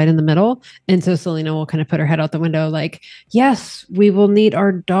kind of slide in the middle. And so Selena will kind of put her head out the window like, yes, we will need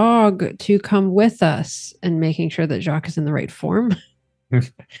our dog to come with us, and making sure that Jacques is in the right form.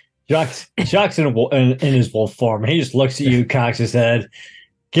 Jacques in his wolf form. He just looks at you, cocks his head,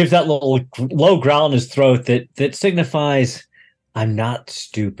 gives that little low growl in his throat that signifies, I'm not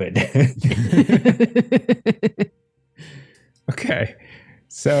stupid. Okay.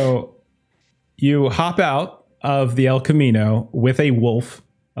 So you hop out of the El Camino with a wolf.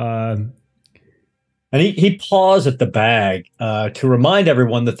 And he paws at the bag to remind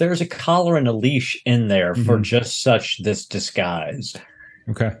everyone that there's a collar and a leash in there for just this disguise.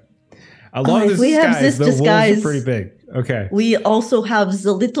 Okay. Along this disguise, the wolves are pretty big. Okay. We also have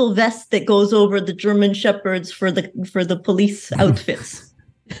the little vest that goes over the German shepherds for the police outfits.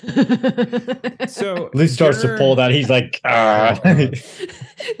 So Lou starts to pull that. He's like,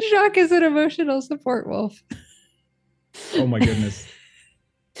 Jacques is an emotional support wolf. Oh my goodness.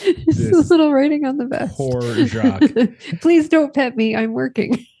 Just a little writing on the vest. Poor Jacques. Please don't pet me. I'm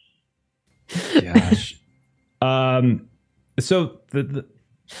working. Gosh. So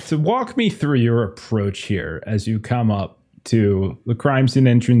so walk me through your approach here as you come up to the crime scene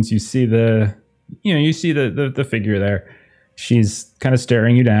entrance. You see the figure there. She's kind of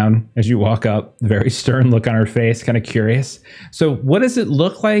staring you down as you walk up, very stern look on her face, kind of curious. So what does it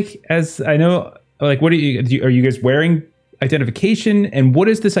look like? As I know, like, what are you guys wearing identification? And what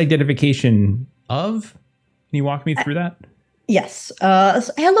is this identification of? Can you walk me through that? Yes.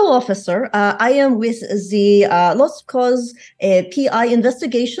 Hello, officer. I am with the Lost Cause PI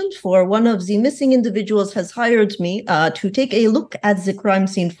investigation for one of the missing individuals has hired me to take a look at the crime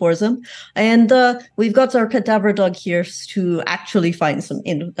scene for them. And we've got our cadaver dog here to actually find some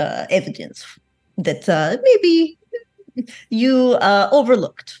evidence that maybe you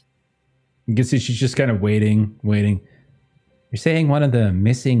overlooked. You can see she's just kind of waiting. You're saying one of the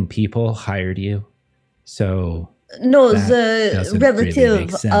missing people hired you? So No, that the doesn't really relative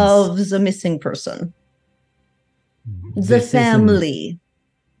make sense. of the missing person. The This isn't- family.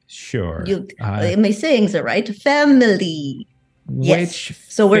 Sure. Am I saying the right? Family. Yes. Which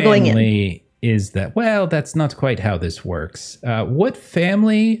So we're going in. family is that? Well, that's not quite how this works. What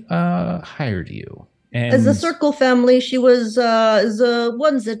family hired you? And As the Circle family, she was the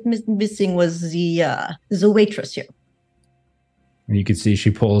ones that missing was the waitress here. and you can see she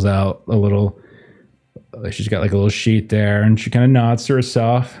pulls out a little. She's got like a little sheet there, and she kind of nods to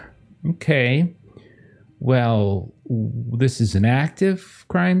herself. Okay. Well, this is an active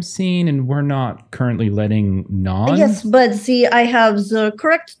crime scene, and we're not currently letting non. Yes, but see, I have the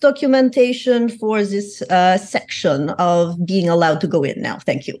correct documentation for this section of being allowed to go in now.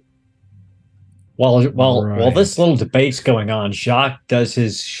 Thank you. While this little debate's going on, Jacques does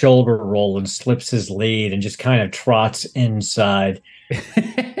his shoulder roll and slips his lead and just kind of trots inside.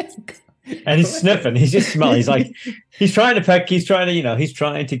 And he's sniffing. He's just smelling. He's like, he's trying to peck. He's trying to, he's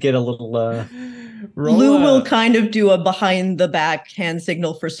trying to get a little. Lou will kind of do a behind the back hand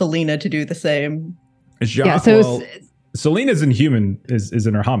signal for Selena to do the same. Jacques, Yeah, so Selena's inhuman is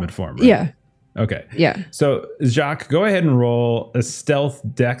in her Hamid form, right? Yeah. Okay. Yeah. So Jacques, go ahead and roll a stealth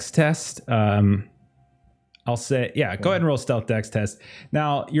dex test. I'll say, go ahead and roll stealth dex test.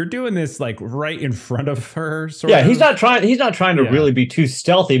 Now you're doing this like right in front of her. He's not trying to really be too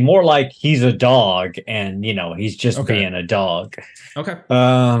stealthy. More like he's a dog, and he's just being a dog. Okay.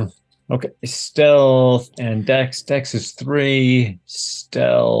 Okay. Stealth and dex. Dex is 3.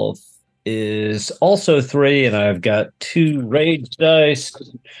 Stealth is also 3, and I've got 2 rage dice.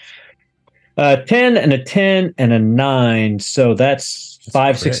 10 and a 10 and a 9. So that's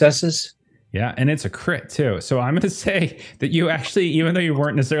 5 successes. Yeah, and it's a crit too. So I'm going to say that you actually, even though you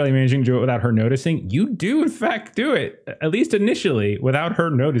weren't necessarily managing to do it without her noticing, you do in fact do it, at least initially, without her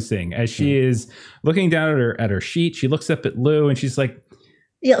noticing. As she is looking down at her sheet, she looks up at Lou and she's like,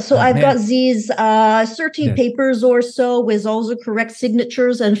 yeah, so I've got these 13 papers or so with all the correct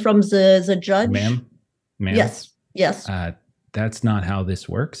signatures and from the judge. Ma'am? Yes. That's not how this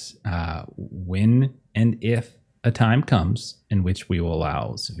works. When and if a time comes in which we will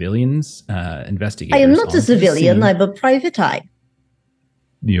allow civilians, investigators. I am not a civilian. I'm a private eye.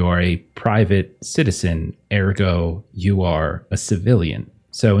 You are a private citizen, ergo you are a civilian.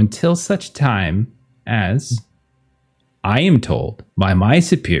 So until such time as I am told by my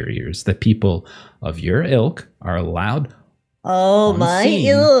superiors that people of your ilk are allowed. Oh, my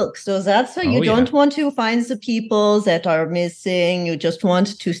ilk. So that's how you don't want to find the people that are missing. You just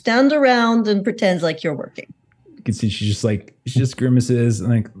want to stand around and pretend like you're working. You can see she just grimaces and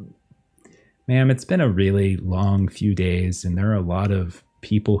like, ma'am, it's been a really long few days and there are a lot of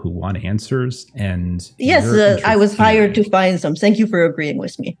people who want answers. And yes, I was hired to find some. Thank you for agreeing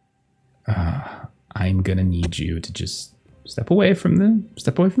with me. I'm going to need you to just step away from the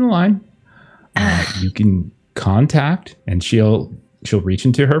line. You can contact, and she'll reach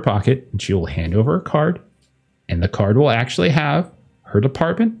into her pocket and she'll hand over a card, and the card will actually have her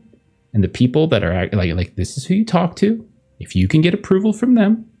department and the people that are like this is who you talk to. If you can get approval from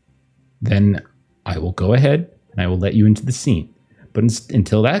them, then I will go ahead and I will let you into the scene. But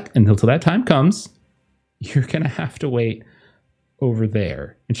until that time comes, you're gonna have to wait over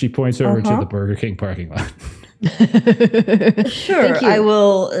there. And she points over to the Burger King parking lot. Sure, I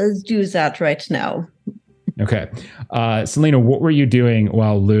will do that right now. Okay. Selena, what were you doing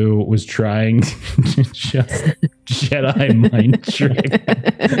while Lou was trying to just Jedi mind trick?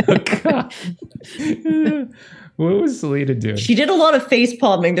 Oh, God. What was Selena doing? She did a lot of face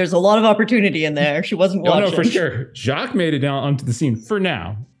palming. There's a lot of opportunity in there. She wasn't watching. No, for sure. Jacques made it down onto the scene for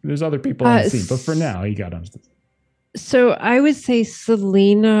now. There's other people on the scene, but for now, he got onto the scene. So I would say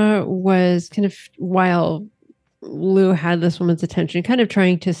Selena was kind of, while Lou had this woman's attention, kind of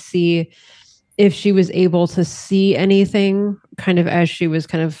trying to see if she was able to see anything, kind of as she was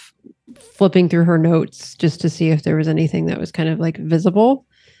kind of flipping through her notes, just to see if there was anything that was kind of like visible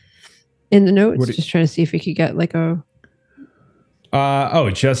in the notes. Just trying to see if we could get like a.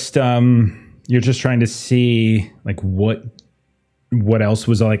 You're just trying to see like what else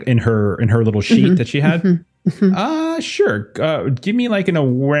was like in her little sheet that she had. Sure. Give me like an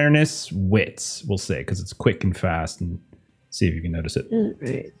awareness wits, we'll say, because it's quick and fast, and see if you can notice it.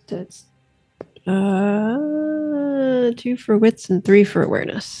 Right, that's 2 for wits and 3 for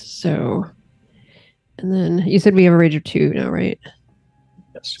awareness. So, and then you said we have a rage of 2 now, right?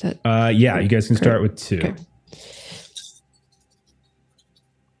 Yes. Yeah, you guys can start with 2. Okay.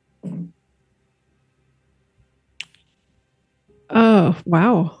 Oh,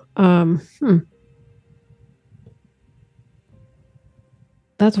 wow.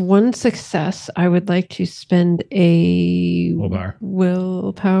 That's one success. I would like to spend a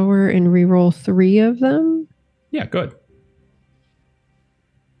willpower and reroll 3 of them. Yeah, good.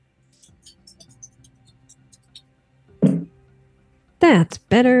 That's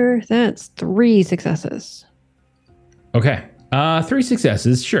better. That's 3 successes. Okay. 3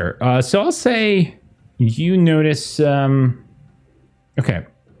 successes, sure. So I'll say you notice... okay.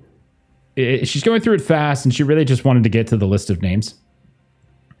 She's going through it fast, and she really just wanted to get to the list of names.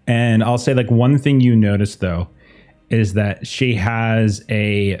 And I'll say, like, one thing you notice, though, is that she has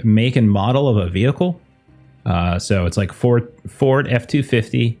a make and model of a vehicle. So it's like Ford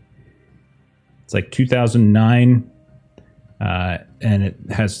F-250. It's like 2009. And it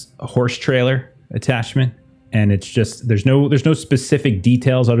has a horse trailer attachment. And it's just, there's no specific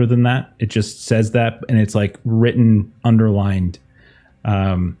details other than that. It just says that, and it's like written, underlined.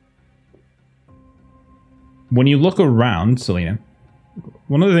 When you look around, Selena,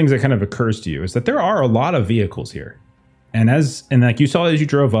 one of the things that kind of occurs to you is that there are a lot of vehicles here. And like you saw as you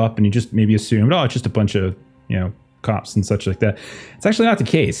drove up, and you just maybe assumed, oh, it's just a bunch of, cops and such like that. It's actually not the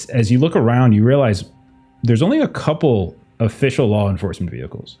case. As you look around, you realize there's only a couple official law enforcement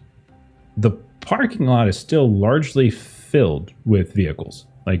vehicles. The parking lot is still largely filled with vehicles,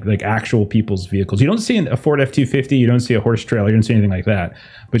 like actual people's vehicles. You don't see a Ford F-250, you don't see a horse trailer, you don't see anything like that.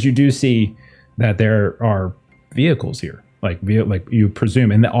 But you do see that there are vehicles here, like you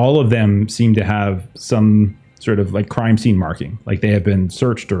presume, and all of them seem to have some sort of like crime scene marking, like they have been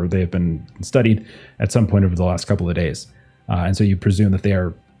searched or they have been studied at some point over the last couple of days. And so you presume that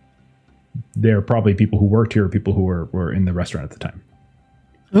they're probably people who worked here or people who were in the restaurant at the time.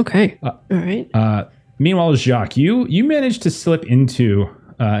 Okay. All right. Meanwhile, Jacques, you managed to slip into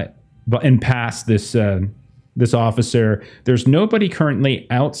and past this officer. There's nobody currently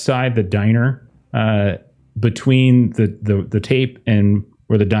outside the diner between the tape and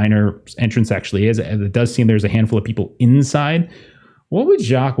where the diner entrance actually is. It does seem there's a handful of people inside. What would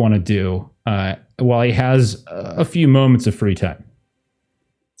Jacques want to do while he has a few moments of free time?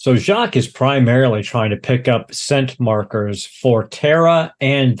 So Jacques is primarily trying to pick up scent markers for Terra,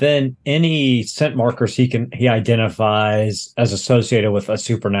 and then any scent markers he identifies as associated with a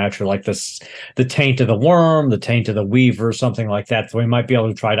supernatural, like the taint of the worm, the taint of the weaver, something like that. So we might be able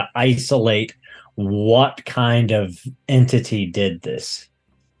to try to isolate what kind of entity did this.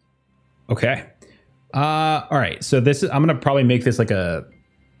 Okay. All right. So I'm going to probably make this like a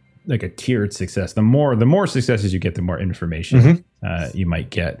tiered success. The more successes you get, the more information you might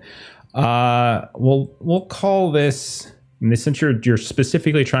get. We'll call this, and since you're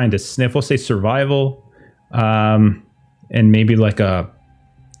specifically trying to sniff, we'll say survival, and maybe like a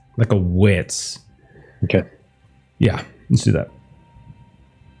wits. Okay. Yeah, let's do that.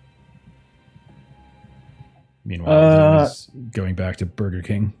 Meanwhile, going back to Burger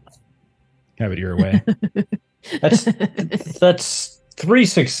King. Have it your way. That's 3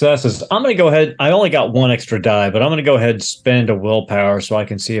 successes. I'm going to go ahead. I only got 1 extra die, but I'm going to go ahead and spend a willpower so I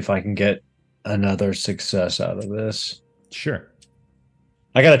can see if I can get another success out of this. Sure.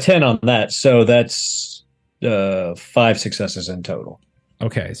 I got a 10 on that, so that's 5 successes in total.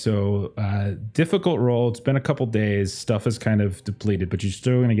 Okay, so difficult roll. It's been a couple days. Stuff is kind of depleted, but you're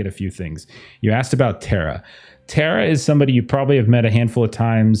still going to get a few things. You asked about Terra. Terra is somebody you probably have met a handful of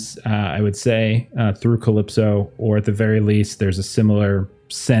times, I would say, through Calypso, or at the very least, there's a similar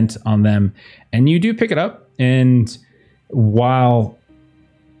scent on them. And you do pick it up, and while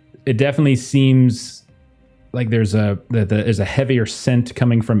it definitely seems like there's a heavier scent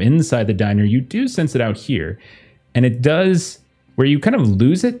coming from inside the diner, you do sense it out here. And it does, where you kind of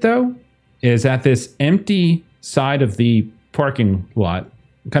lose it, though, is at this empty side of the parking lot,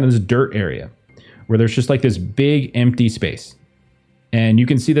 kind of this dirt area, where there's just like this big empty space. And you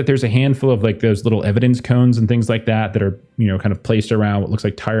can see that there's a handful of like those little evidence cones and things like that are, kind of placed around what looks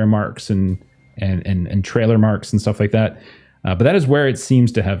like tire marks and trailer marks and stuff like that. But that is where it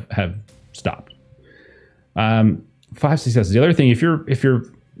seems to have stopped. 5 successes. The other thing, if you're,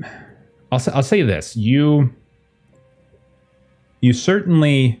 I'll say this, you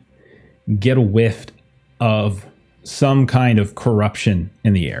certainly get a whiff of some kind of corruption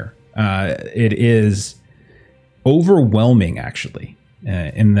in the air. It is overwhelming, actually,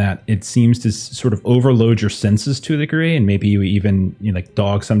 in that it seems to sort of overload your senses to a degree, and maybe you even, like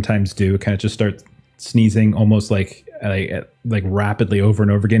dogs sometimes do, kind of just start sneezing almost like rapidly over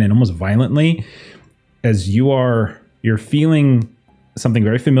and over again and almost violently, as you're feeling something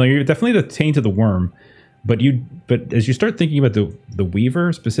very familiar. Definitely the taint of the worm, but as you start thinking about the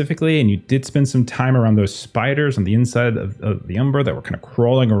weaver specifically, and you did spend some time around those spiders on the inside of the umbra that were kind of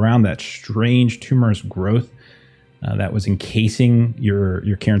crawling around that strange tumorous growth, that was encasing your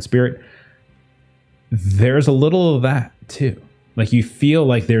Karen spirit. There's a little of that too. Like you feel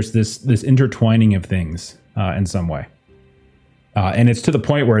like there's this intertwining of things in some way. And it's to the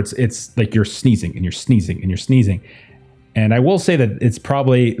point where it's like you're sneezing and you're sneezing and you're sneezing. And I will say that it's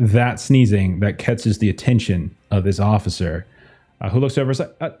probably that sneezing that catches the attention of this officer who looks over and is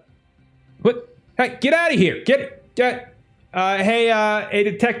like, what? Hey, get out of here. Hey,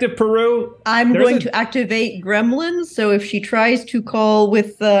 Detective Peru. I'm going to activate Gremlins. So if she tries to call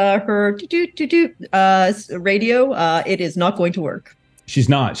with her radio, it is not going to work. She's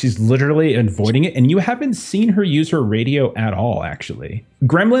not. She's literally avoiding it. And you haven't seen her use her radio at all, actually.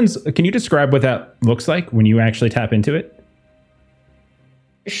 Gremlins, can you describe what that looks like when you actually tap into it?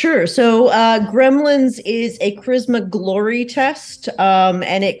 Sure. So Gremlins is a charisma glory test,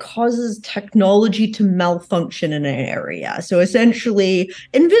 and it causes technology to malfunction in an area. So essentially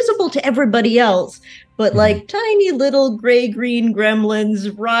invisible to everybody else, but like tiny little gray-green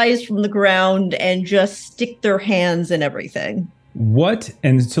gremlins rise from the ground and just stick their hands in everything. What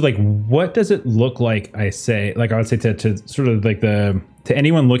does it look like? I would say to sort of like to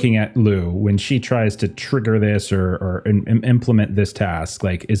anyone looking at Lou when she tries to trigger this or implement this task,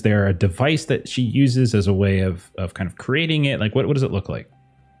 like, is there a device that she uses as a way of kind of creating it? Like, what does it look like?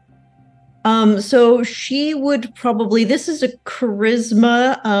 So she would probably, this is a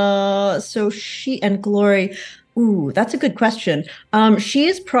charisma, so she and glory. Ooh, that's a good question. She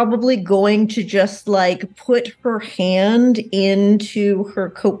is probably going to just like put her hand into her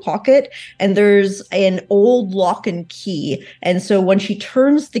coat pocket, and there's an old lock and key. And so when she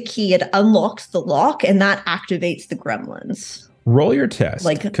turns the key, it unlocks the lock, and that activates the gremlins. Roll your test,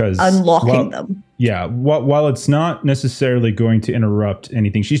 like unlocking them. Yeah, while it's not necessarily going to interrupt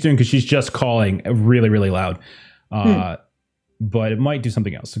anything she's doing, because she's just calling really, really loud, but it might do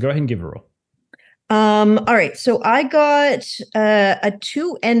something else. So go ahead and give it a roll. All right, so I got a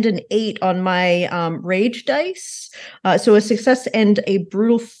 2 and an 8 on my rage dice. So a success and a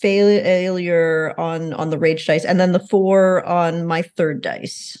brutal failure on the rage dice, and then the 4 on my third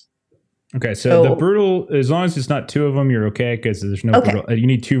dice. Okay, so the brutal, as long as it's not 2 of them, you're okay, because there's no brutal. You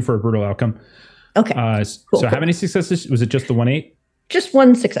need 2 for a brutal outcome. Okay. Cool. How many successes? Was it just the 1-8? Just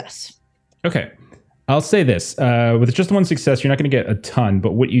 1 success. Okay. I'll say this. With just 1 success, you're not going to get a ton,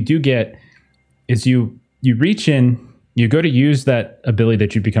 but what you do get is you reach in, you go to use that ability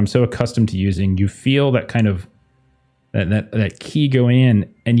that you've become so accustomed to using. You feel that kind of that key go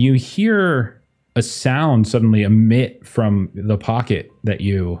in, and you hear a sound suddenly emit from the pocket that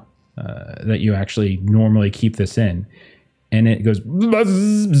you actually normally keep this in, and it goes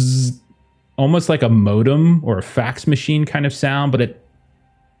buzz, buzz, almost like a modem or a fax machine kind of sound, but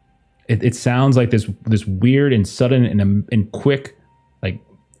it sounds like this weird and sudden and quick, like,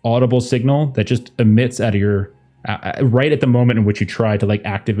 audible signal that just emits out of your right at the moment in which you try to like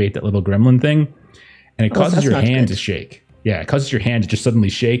activate that little gremlin thing, and it causes your hand to shake. Yeah, it causes your hand to just suddenly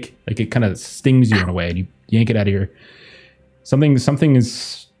shake, like it kind of stings you in a way, and you yank it out of your something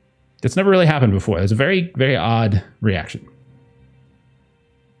is that's never really happened before. It's a very, very odd reaction.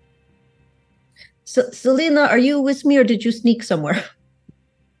 So Selena, are you with me, or did you sneak somewhere?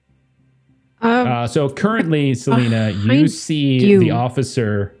 So currently, Selena, you see the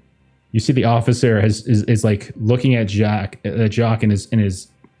officer. You see the officer is like looking at Jacques in his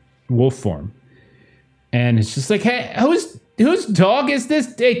wolf form, and it's just like, hey, whose dog is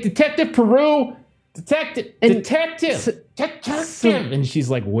this? Hey, Detective Peru, detective, and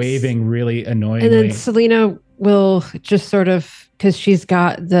she's like waving really annoyingly. And then Selena will just sort of, because she's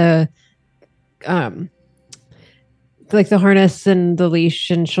got the like the harness and the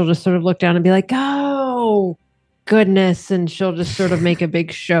leash, and she'll just sort of look down and be like, oh goodness, and she'll just sort of make a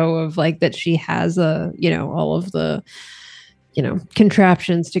big show of like that she has all of the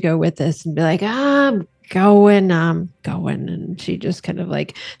contraptions to go with this, and be like, I'm going, and she just kind of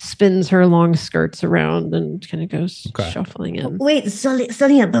like spins her long skirts around and kind of goes shuffling in. Wait,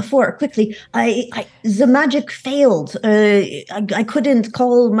 Selena, before, quickly, the magic failed. I couldn't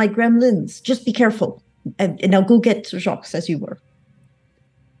call my gremlins. Just be careful. And now go get Jacques as you were.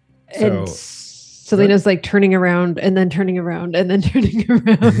 And Selena's like turning around and then turning around and then turning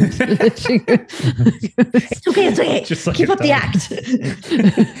around. It's okay. Just like keep up the act.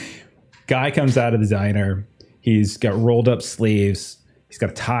 Guy comes out of the diner. He's got rolled up sleeves. He's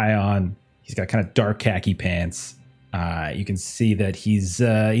got a tie on. He's got kind of dark khaki pants. You can see that he's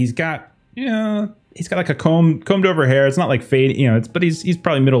got like a combed over hair. It's not like fade, but he's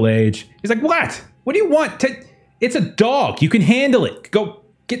probably middle age. He's like, what? What do you want? It's a dog. You can handle it. Go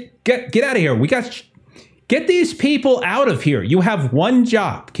get out of here. get these people out of here. You have one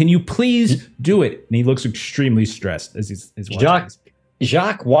job. Can you please do it? And he looks extremely stressed as he's watching this.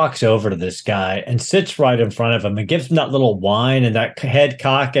 Jacques walks over to this guy and sits right in front of him and gives him that little whine and that head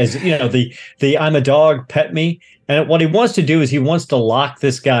cock as, you know, the I'm a dog, pet me. And what he wants to do is he wants to lock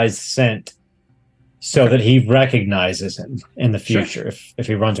this guy's scent so that he recognizes him in the future if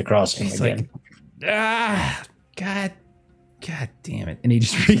he runs across him again. God damn it. And he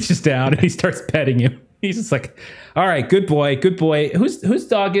just reaches down and he starts petting you. He's just like, all right, good boy. Whose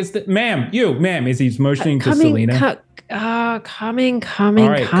dog is that? Ma'am, as he's motioning to Selena. Coming. All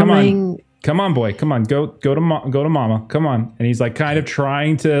right, come on, boy. Come on, go to mama. Come on. And he's like kind of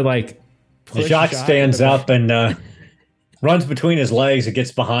trying to like Jacques stands up and runs between his legs and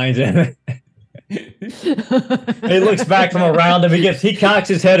gets behind him. He looks back from around him. He cocks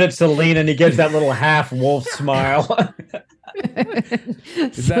his head at Selena and he gives that little half wolf smile.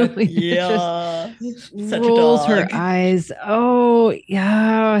 Yeah, such rolls a dog. her eyes. Oh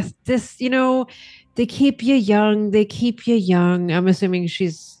yeah, this, you know, they keep you young. I'm assuming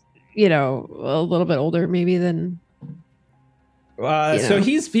she's, you know, a little bit older maybe than. So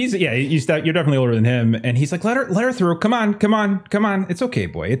he's you're definitely older than him, and he's like, let her through. Come on. It's okay,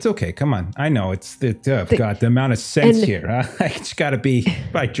 boy. It's okay. Come on. I know God, the amount of sense here. Huh? I just gotta be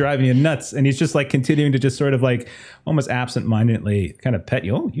like driving you nuts. And he's just like continuing to just sort of like almost absent-mindedly kind of pet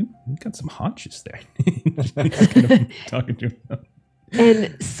you. Oh, you got some haunches there. Kind of talking to him.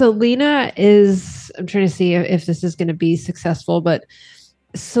 And Selena is, I'm trying to see if this is going to be successful, but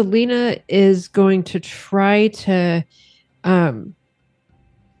Selena is going to try to kind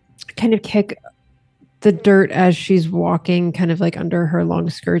of kick the dirt as she's walking kind of like under her long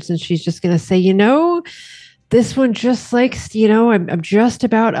skirts. And she's just going to say, you know, this one just likes, you know, I'm just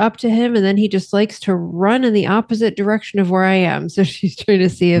about up to him. And then he just likes to run in the opposite direction of where I am. So she's trying to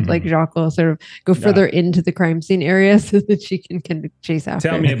see if like Jacques will sort of go further into the crime scene area so that she can kind of chase after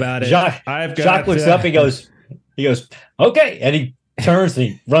him. Tell me about it. Jacques looks up, he goes, okay. And he turns and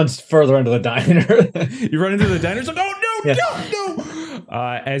he runs further into the diner. You run into the diner. It's like, oh no.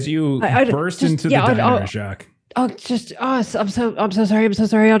 As you burst into the diner, Jacques. I'm so sorry. It's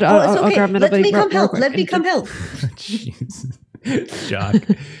okay. I'll grab Let me come help. Let me come help. Jeez. Jacques,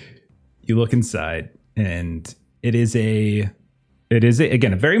 you look inside, and it is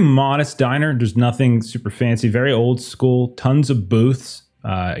again a very modest diner. There's nothing super fancy, very old school. Tons of booths.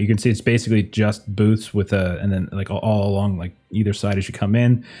 You can see it's basically just booths with and then like all along like either side as you come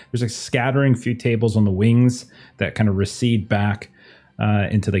in. There's a scattering few tables on the wings that kind of recede back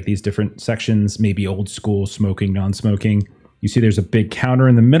into like these different sections, maybe old school, smoking, non-smoking. You see there's a big counter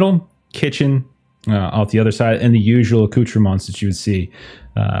in the middle, kitchen off the other side, and the usual accoutrements that you would see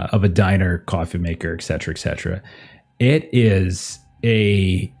of a diner, coffee maker, etc., etc. It is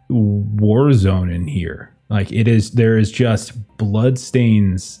a war zone in here. Like there is just blood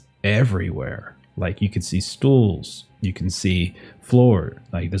stains everywhere. Like you can see stools, you can see floor,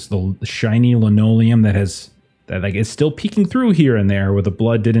 like this the shiny linoleum that like it's still peeking through here and there where the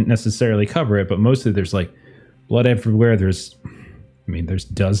blood didn't necessarily cover it, but mostly there's like blood everywhere. There's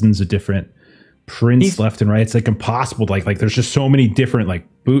dozens of different prints left and right. It's like impossible. Like there's just so many different like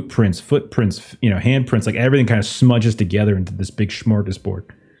boot prints, footprints, handprints, like everything kind of smudges together into this big smorgasbord.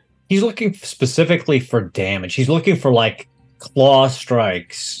 He's looking specifically for damage. He's looking for like claw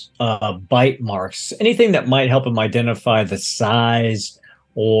strikes, bite marks, anything that might help him identify the size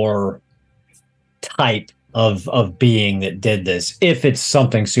or type of being that did this, if it's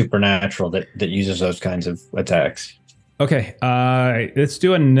something supernatural that uses those kinds of attacks. Okay, let's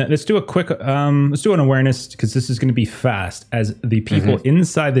do an awareness, because this is going to be fast. As the people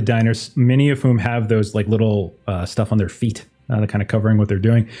inside the diners, many of whom have those like little stuff on their feet, they're kind of covering what they're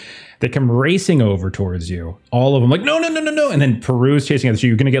doing. They come racing over towards you. All of them like no, and then Peru's chasing after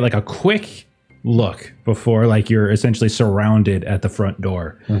you. You're going to get like a quick look before like you're essentially surrounded at the front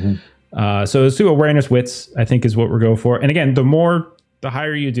door. So let's do awareness wits, I think, is what we're going for. And again, the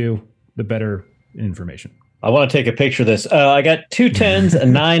higher you do, the better information. I want to take a picture of this. I got 2 10s, a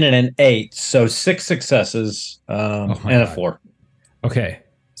 9, and an 8. So 6 successes and a 4. Okay.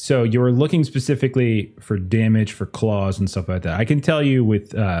 So you were looking specifically for damage, for claws and stuff like that. I can tell you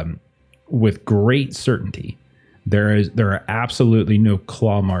with great certainty, there are absolutely no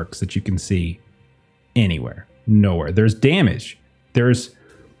claw marks that you can see anywhere. Nowhere. There's damage. There's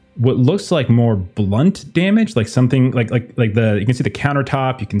what looks like more blunt damage, like something like you can see the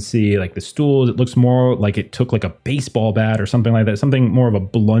countertop, you can see like the stools. It looks more like it took like a baseball bat or something like that, something more of a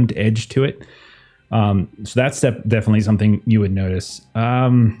blunt edge to it. So that's definitely something you would notice.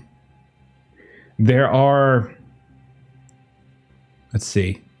 There are, let's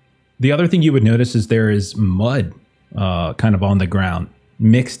see, The other thing you would notice is there is mud kind of on the ground,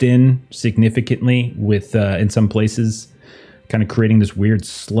 mixed in significantly with, in some places, kind of creating this weird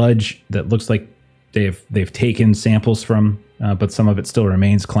sludge that looks like they've taken samples from, but some of it still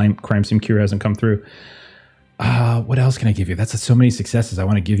remains. Crime scene cure hasn't come through. What else can I give you? That's so many successes. I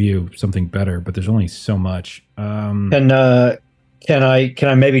want to give you something better, but there's only so much. Can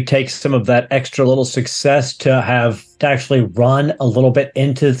I maybe take some of that extra little success to actually run a little bit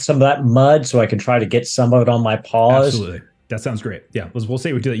into some of that mud so I can try to get some of it on my paws? Absolutely. That sounds great. Yeah, we'll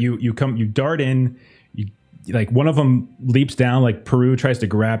say we do that. You dart in, like one of them leaps down, like Peru tries to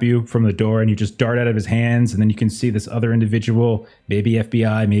grab you from the door, and you just dart out of his hands, and then you can see this other individual, maybe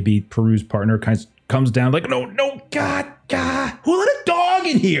FBI, maybe Peru's partner, comes down like, no, God, who let a dog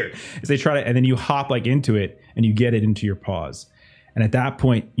in here? As they try to, and then you hop like into it, and you get it into your paws. And at that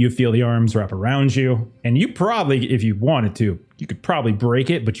point, you feel the arms wrap around you, and you probably, if you wanted to, you could probably break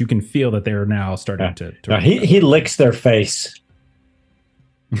it, but you can feel that they're now starting to he licks their face.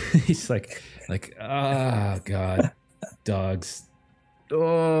 He's like, oh God, dogs.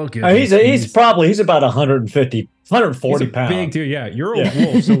 Oh, God. He's about 140 pounds. Big dude, yeah. You're a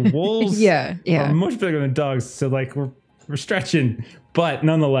wolf, so wolves yeah. are much bigger than dogs. So like we're stretching, but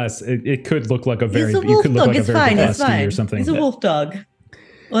nonetheless, it could look like a very big husky or something. He's a wolf dog,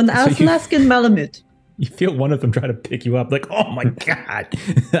 an Alaskan Malamute. You feel one of them try to pick you up, like, oh my God.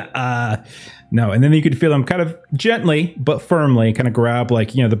 No, and then you could feel them kind of gently but firmly kind of grab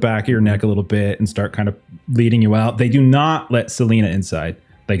like, the back of your neck a little bit and start kind of leading you out. They do not let Selena inside.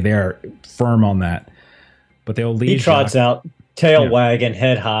 Like they are firm on that. But they'll lead. He trots out, tail wagging,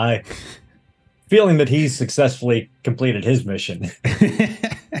 head high, feeling that he's successfully completed his mission.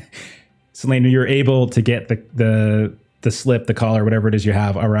 Selena, you're able to get the slip, the collar, whatever it is you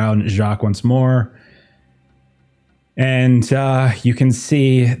have around Jacques once more. And you can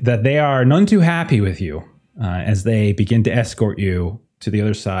see that they are none too happy with you as they begin to escort you to the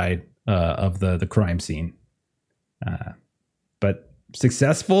other side of the crime scene. But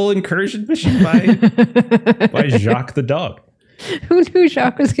successful incursion mission by Jacques the dog. Who knew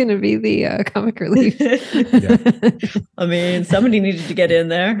Jacques was going to be the comic relief? I mean, somebody needed to get in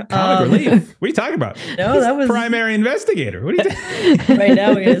there. Comic relief? What are you talking about? No, that was primary investigator. What are you doing? Right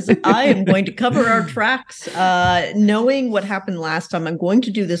now is I am going to cover our tracks. Knowing what happened last time, I'm going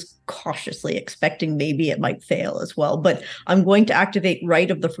to do this cautiously, expecting maybe it might fail as well. But I'm going to activate Right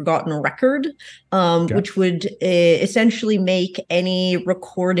of the Forgotten Record, which would essentially make any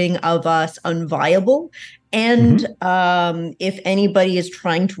recording of us unviable. And if anybody is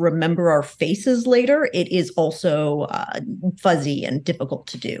trying to remember our faces later, it is also fuzzy and difficult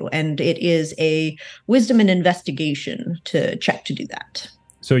to do. And it is a wisdom and investigation to check to do that.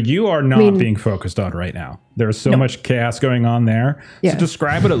 So you are not being focused on right now. There's so much chaos going on there. Yeah. So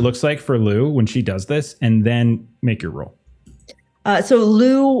describe what it looks like for Lou when she does this, and then make your roll. So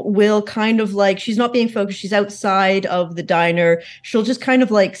Lou will kind of like, she's not being focused. She's outside of the diner. She'll just kind of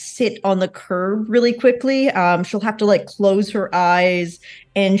like sit on the curb really quickly. She'll have to like close her eyes,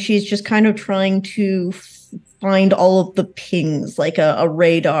 and she's just kind of trying to find all of the pings, like a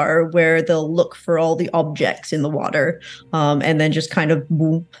radar where they'll look for all the objects in the water, and then just kind of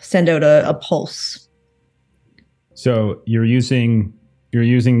send out a pulse. So you're using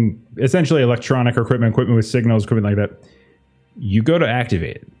essentially electronic equipment with signals, equipment like that. You go to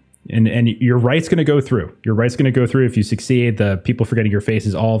activate it, and your right's going to go through. Your right's going to go through. If you succeed, the people forgetting your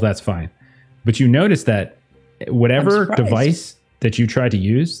faces, all of that's fine. But you notice that whatever device that you try to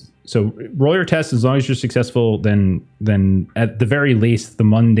use, so roll your test. As long as you're successful, then at the very least, the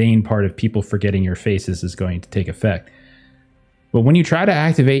mundane part of people forgetting your faces is going to take effect. But when you try to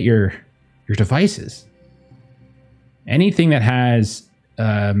activate your devices, anything that has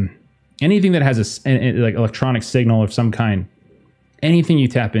a like electronic signal of some kind, anything you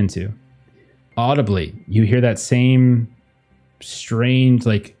tap into, audibly, you hear that same strange,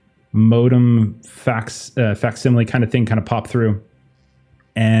 like modem facsimile kind of thing kind of pop through.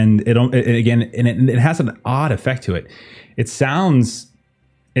 And it has an odd effect to it. It sounds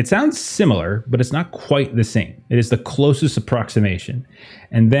similar, but it's not quite the same. It is the closest approximation.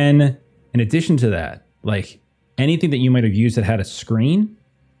 And then in addition to that, like anything that you might have used that had a screen,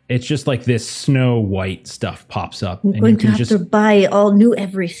 it's just like this snow white stuff pops up. I'm going to have to buy all new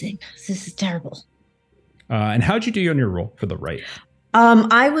everything. This is terrible. And how'd you do on your roll for the right?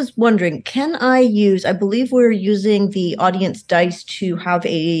 I was wondering, can I believe we're using the audience dice to have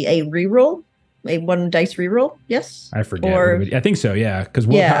a reroll. a 1 dice reroll. Yes, I forget. Or I think so. Yeah, because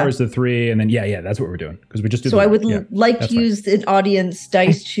willpower is the 3, and then that's what we're doing because we just do. So I would like to use the audience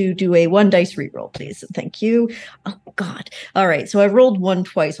dice to do a 1 dice reroll, please. Thank you. Oh God. All right. So I rolled 1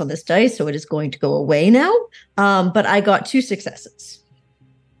 twice on this dice, so it is going to go away now. But I got 2 successes.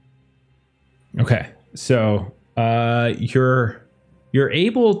 Okay. So you're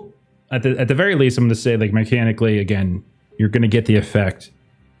able at the very least. I'm going to say like mechanically again, you're going to get the effect.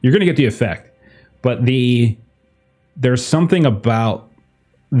 But there's something about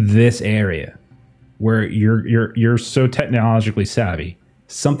this area where you're so technologically savvy.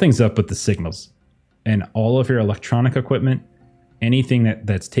 Something's up with the signals, and all of your electronic equipment, anything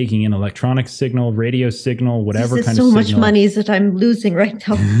that's taking in electronic signal, radio signal, whatever kind of signal. There's so much money that I'm losing right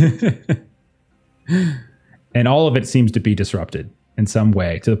now. And all of it seems to be disrupted in some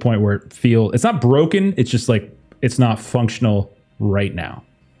way to the point where it's not broken. It's just like it's not functional right now.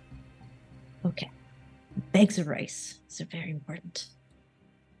 Okay. Bags of rice. These are very important.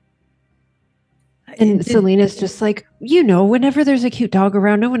 And Selena's just like, whenever there's a cute dog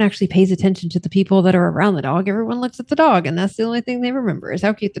around, no one actually pays attention to the people that are around the dog. Everyone looks at the dog, and that's the only thing they remember is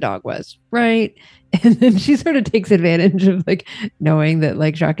how cute the dog was, right? And then she sort of takes advantage of like knowing that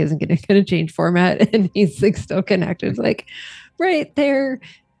like Jacques isn't going to change format, and he's like still connected, like right there,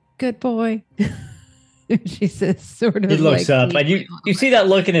 good boy. She says, sort of. He looks up, and you see that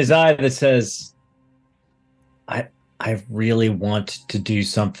look in his eye that says, I really want to do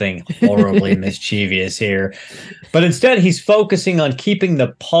something horribly mischievous here. But instead, he's focusing on keeping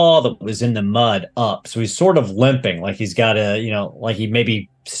the paw that was in the mud up. So he's sort of limping, like he's got like he maybe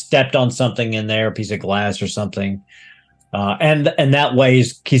stepped on something in there, a piece of glass or something. And that way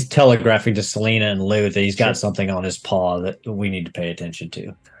he's telegraphing to Selena and Lou that he's got something on his paw that we need to pay attention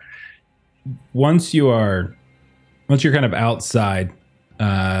to. Once you're kind of outside,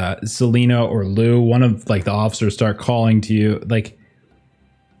 Selena or Lou, one of like the officers start calling to you. Like,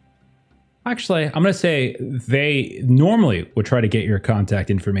 actually, I'm going to say they normally would try to get your contact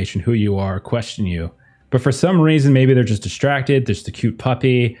information, who you are, question you. But for some reason, maybe they're just distracted. There's the cute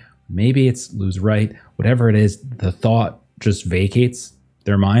puppy. Maybe it's Lou's right. Whatever it is, the thought just vacates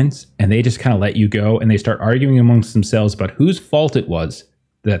their minds and they just kind of let you go. And they start arguing amongst themselves about whose fault it was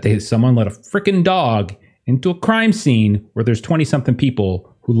that someone let a freaking dog into a crime scene where there's 20-something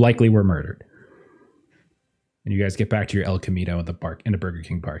people who likely were murdered. And you guys get back to your El Camino in the Burger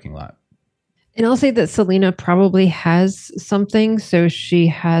King parking lot. And I'll say that Selena probably has something. So she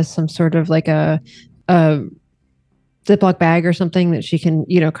has some sort of like a Ziploc bag or something that she can,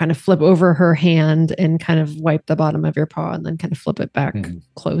 kind of flip over her hand and kind of wipe the bottom of your paw and then kind of flip it back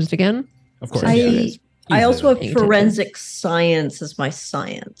closed again. Of course. I also have forensic science as my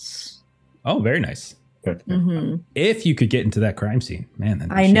science. Oh, very nice. Good. Mm-hmm. If you could get into that crime scene, man.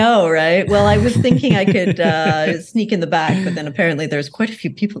 Then I know, right? Well, I was thinking I could sneak in the back, but then apparently there's quite a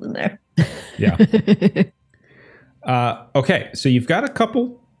few people in there. Yeah. Okay, so you've got a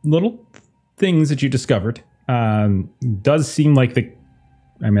couple little things that you discovered. Does seem like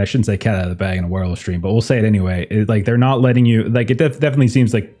I shouldn't say cat out of the bag in a werewolf stream, but we'll say it anyway. They're not letting you, it definitely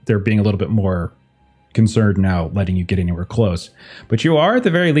seems like they're being a little bit more concerned now, letting you get anywhere close. But you are, at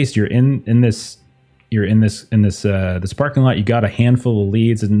the very least, you're in this parking lot. You got a handful of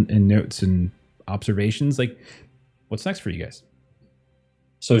leads and notes and observations. Like, what's next for you guys?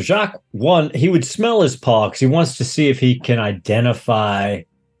 So Jacques, he would smell his paw because he wants to see if he can identify,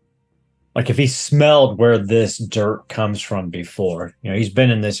 like if he smelled where this dirt comes from before. He's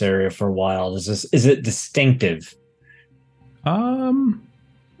been in this area for a while. Is it distinctive? I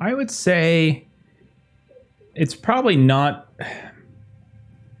would say it's probably not.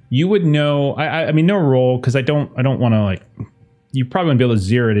 You would know. I mean, no roll, because I don't want to like. You probably wouldn't be able to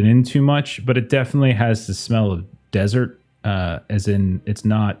zero it in too much, but it definitely has the smell of desert. As in, it's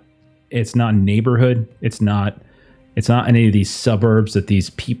not neighborhood. It's not any of these suburbs that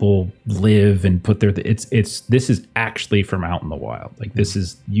these people live and put their. This is actually from out in the wild. Like this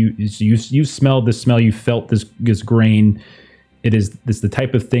is you smelled this smell. You felt this grain. It's the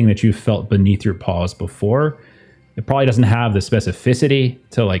type of thing that you felt beneath your paws before. It probably doesn't have the specificity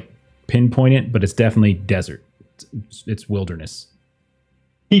to like pinpoint it, but it's definitely desert. It's wilderness.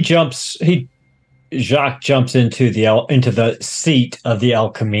 Jacques jumps into the seat of the El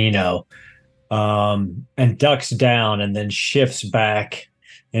Camino, and ducks down, and then shifts back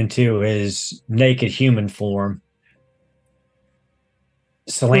into his naked human form.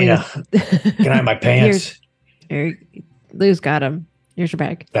 Selena, can I have my pants? Lou's got him. Here's your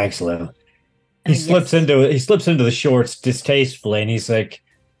bag. Thanks, Lou. He slips into the shorts distastefully, and he's like,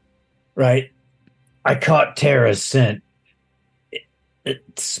 "Right, I caught Tara's scent. it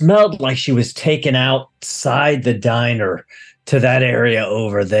smelled like she was taken outside the diner to that area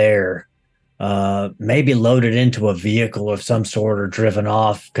over there. Maybe loaded into a vehicle of some sort or driven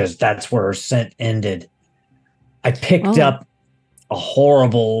off, because that's where her scent ended. I picked up a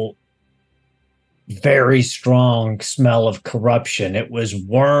horrible, very strong smell of corruption. It was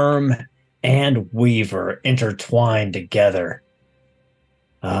worm and weaver intertwined together.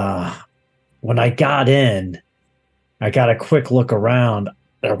 When I got in, I got a quick look around.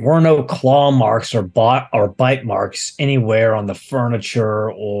 There were no claw marks or bite marks anywhere on the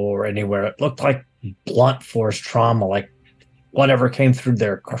furniture or anywhere. It looked like blunt force trauma, like whatever came through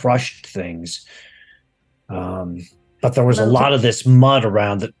there crushed things. But there was a lot of this mud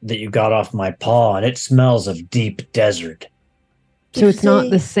around that you got off my paw, and it smells of deep desert. So it's not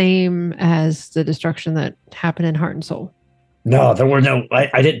the same as the destruction that happened in Heart and Soul? No, there were no...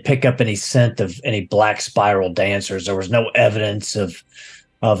 I didn't pick up any scent of any black spiral dancers. There was no evidence of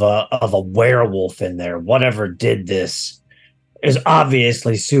a werewolf in there. Whatever did this is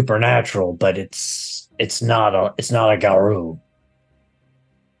obviously supernatural, but it's not a Garou.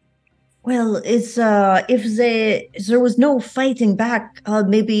 Well, it's if there was no fighting back,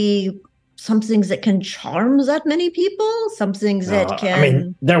 maybe some things that can charm that many people, some things that can. I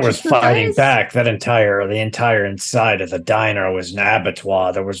mean, there was fighting back. The entire inside of the diner was an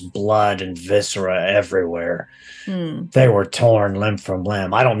abattoir. There was blood and viscera everywhere. They were torn limb from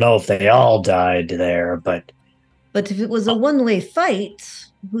limb. I don't know if they all died there, but if it was a one-way fight,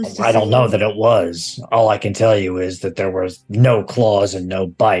 I don't know that it was. All I can tell you is that there was no claws and no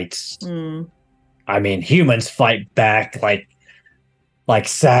bites. I mean, humans fight back like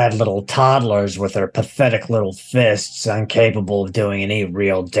sad little toddlers with their pathetic little fists, incapable of doing any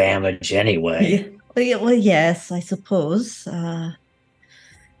real damage anyway. Well, yes, I suppose.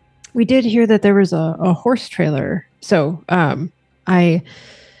 We did hear that there was a horse trailer. So I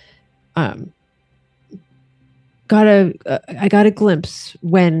got a glimpse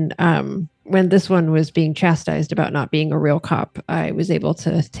when this one was being chastised about not being a real cop. I was able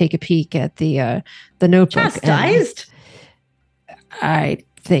to take a peek at the notebook. Chastised? I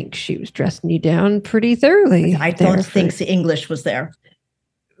think she was dressing you down pretty thoroughly. I don't think the English was there.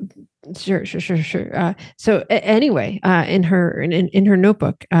 Sure. So anyway, in her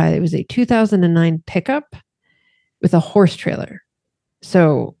notebook, it was a 2009 pickup with a horse trailer.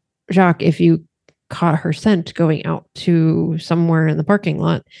 So Jacques, if you caught her scent going out to somewhere in the parking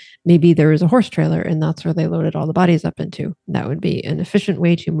lot, maybe there was a horse trailer and that's where they loaded all the bodies up into. That would be an efficient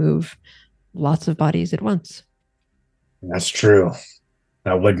way to move lots of bodies at once. That's true.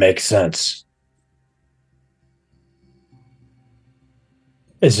 That would make sense.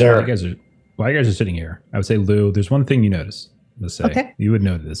 Is there... While you guys are sitting here, I would say, Lou, there's one thing you notice. Let's say. Okay. You would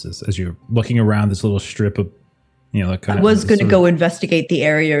notice this as you're looking around this little strip of, like kind I was going to go investigate the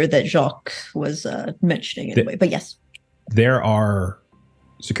area that Jacques was mentioning anyway, but yes. There are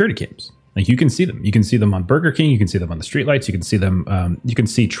security cams. Like you can see them. You can see them on Burger King. You can see them on the streetlights. You can see them. You can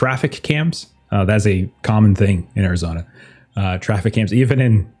see traffic cams. That's a common thing in Arizona. Traffic cams, even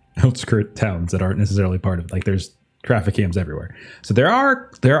in outskirt towns that aren't necessarily part of it. Like there's traffic cams everywhere. So there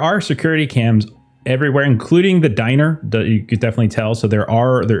are security cams everywhere, including the diner. You could definitely tell. So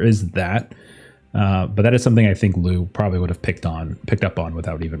there is that. But that is something I think Lou probably would have picked up on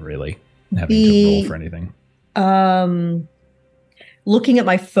without even really having to roll for anything. Looking at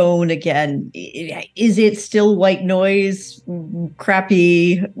my phone again, is it still white noise,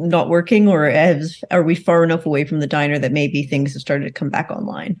 crappy, not working, or are we far enough away from the diner that maybe things have started to come back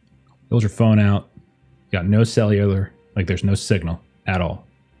online? Hold your phone out. You got no cellular, like there's no signal at all.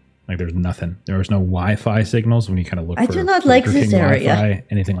 Like there's nothing. There was no Wi-Fi signals when you kind of look for I do not like this area. Wi-Fi,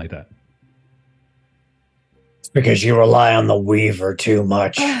 anything like that. It's because you rely on the Weaver too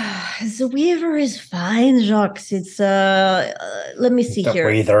much. The Weaver is fine, Jacques. It's let me see here.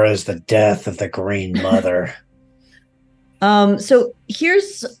 The Weaver is the death of the Green Mother. So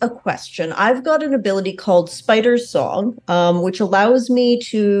here's a question. I've got an ability called Spider's Song, which allows me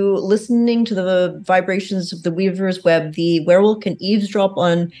to, listening to the vibrations of the Weaver's web, the werewolf can eavesdrop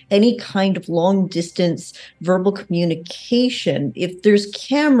on any kind of long distance verbal communication. If there's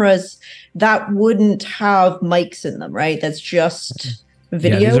cameras, that wouldn't have mics in them, right? That's just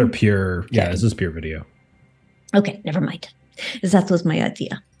video. Yeah, these are pure. Okay. Yeah, this is pure video. Okay, never mind. That was my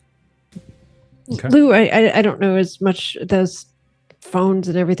idea. Okay. Lou, I don't know as much those phones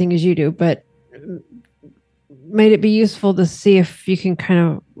and everything as you do, but might it be useful to see if you can kind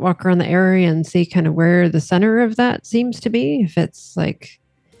of walk around the area and see kind of where the center of that seems to be? If it's like...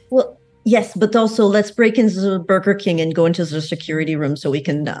 Well, yes, but also let's break into the Burger King and go into the security room so we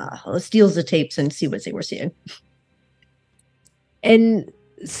can steal the tapes and see what they were seeing. And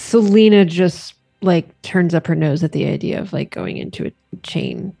Selena just like turns up her nose at the idea of like going into a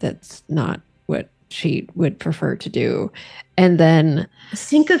chain. That's not what she would prefer to do. And then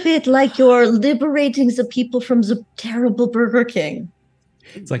think of it like you're liberating the people from the terrible Burger King.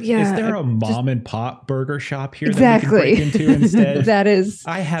 It's like, is there a mom and pop burger shop here exactly. that we can break into instead? That is,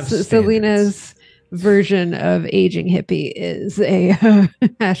 I have Selena's version of aging hippie is a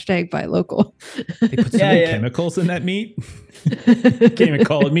hashtag buy local. They put so many chemicals in that meat. Can't even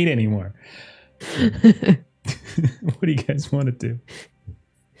call it meat anymore. What do you guys want to do?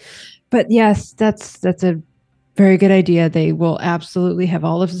 But yes, that's a very good idea. They will absolutely have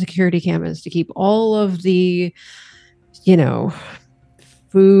all of the security cameras to keep all of the,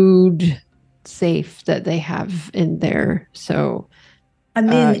 food safe that they have in there. So, I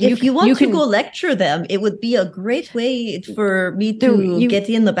mean, if you want to go lecture them, it would be a great way for me to get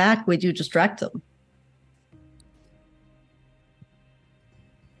in the back with you, distract them.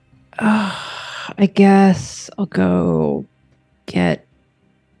 I guess I'll go get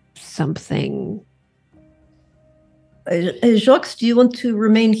something. Jacques, do you want to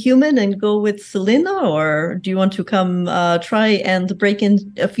remain human and go with Selena, or do you want to come try and break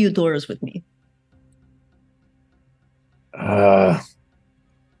in a few doors with me? Do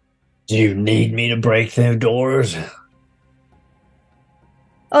you need me to break them doors?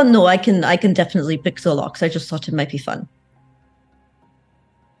 Oh no, I can definitely pick the locks. I just thought it might be fun.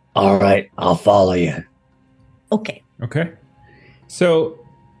 All right, I'll follow you. Okay. So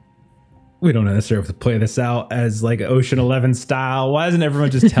we don't necessarily have to play this out as like Ocean 11 style. Why doesn't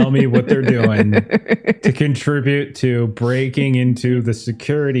everyone just tell me what they're doing to contribute to breaking into the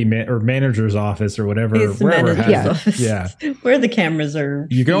security or manager's office or whatever? Yeah. Where the cameras are.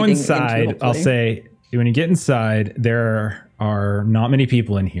 You go inside. I'll say when you get inside, there are not many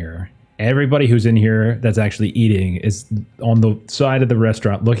people in here. Everybody who's in here that's actually eating is on the side of the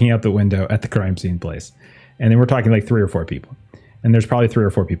restaurant looking out the window at the crime scene place. And then we're talking like 3 or 4 people. And there's probably 3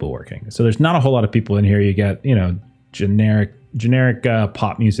 or 4 people working. So there's not a whole lot of people in here. You get, generic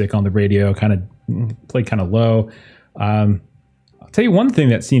pop music on the radio, kind of played kind of low. I'll tell you one thing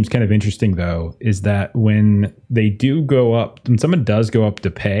that seems kind of interesting, though, is that when they do go up, when someone does go up to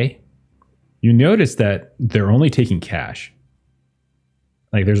pay, you notice that they're only taking cash.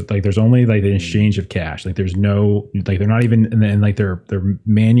 There's only like an exchange of cash. Like there's no, like they're not even, and then like they're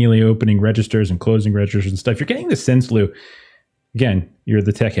manually opening registers and closing registers and stuff. You're getting the sense, Lou. Again, you're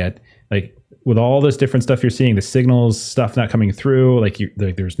the tech head. Like with all this different stuff you're seeing, the signals stuff not coming through. Like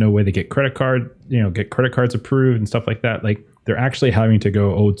there's no way to get credit cards approved and stuff like that. Like they're actually having to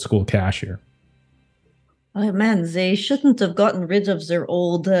go old school cash here. Oh man, they shouldn't have gotten rid of their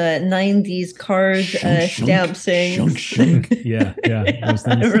old 90s card stamp things. Yeah.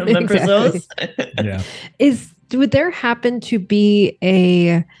 I remember those. Yeah. Would there happen to be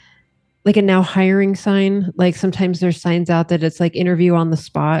a now hiring sign? Like sometimes there's signs out that it's like interview on the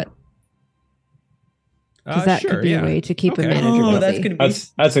spot. Because that could be a way to keep a manager busy.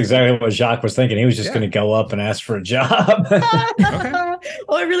 That's exactly what Jacques was thinking. He was just going to go up and ask for a job. Oh,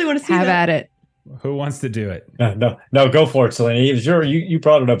 I really want to see Have at it. Who wants to do it? No, go for it, Selena. You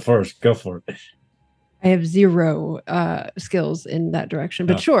brought it up first. Go for it. I have 0 skills in that direction,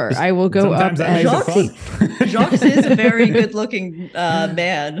 but sure, I will go up as Jacques is a very good-looking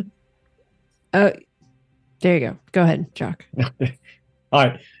man. There you go. Go ahead, Jacques. All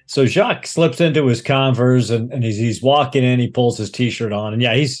right. So Jacques slips into his Converse and he's walking in. He pulls his T-shirt on, and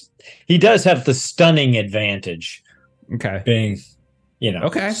he does have the stunning advantage. Okay, being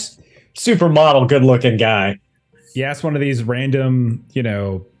supermodel, good-looking guy. Yeah, it's one of these random,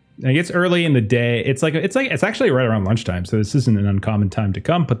 like it's early in the day. It's actually right around lunchtime, so this isn't an uncommon time to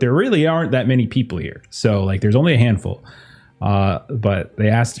come. But there really aren't that many people here, so like there's only a handful. But they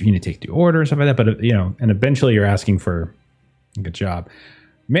asked if you need to take the order or stuff like that. But and eventually you're asking for a good job.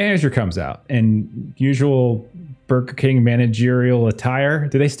 Manager comes out and usual Burger King managerial attire.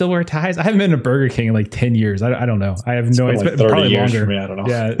 Do they still wear ties? I haven't been to Burger King in like 10 years. I don't know. I have no idea. It's been like 30 years for me. I don't know.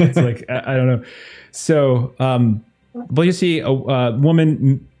 Yeah, it's like, I don't know. So, well, you see a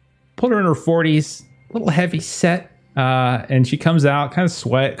woman, put her in her 40s, a little heavy set. And she comes out, kind of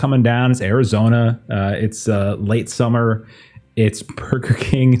sweat coming down. It's Arizona. It's late summer. It's Burger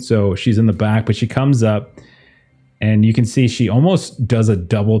King. So she's in the back, but she comes up. And you can see she almost does a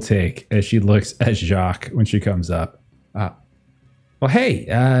double take as she looks at Jacques when she comes up. Well,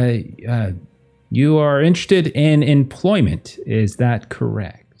 hey, you are interested in employment. Is that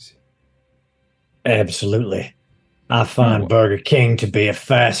correct? Absolutely. I find Burger King to be a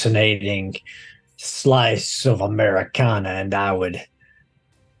fascinating slice of Americana, and I would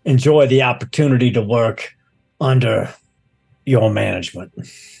enjoy the opportunity to work under your management.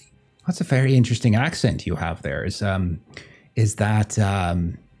 That's a very interesting accent you have there. Is that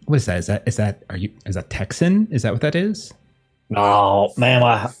what is that? Is that Texan? Is that what that is? No,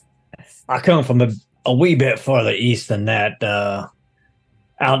 ma'am, I come from a wee bit further east than that.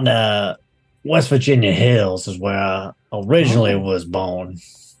 Out in the West Virginia hills is where I originally was born.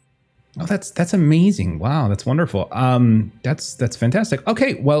 Oh, that's amazing! Wow, that's wonderful. That's fantastic.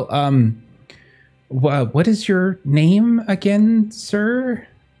 Okay, well, what is your name again, sir?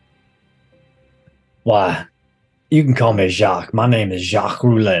 Why, you can call me Jacques. My name is Jacques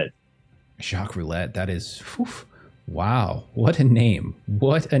Roulette. Jacques Roulette. That is, whew, wow! What a name!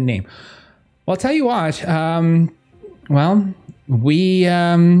 What a name! Well, I'll tell you what. Well, we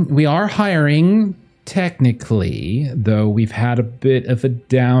are hiring. Technically, though, we've had a bit of a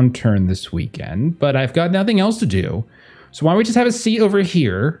downturn this weekend, but I've got nothing else to do. So why don't we just have a seat over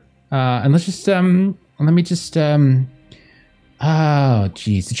here? And let's just let me just oh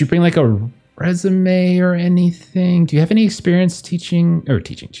geez, did you bring like a resume or anything? Do you have any experience teaching? Do you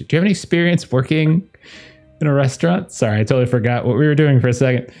have any experience working in a restaurant? Sorry, I totally forgot what we were doing for a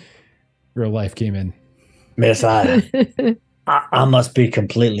second. Real life came in. Miss, I must be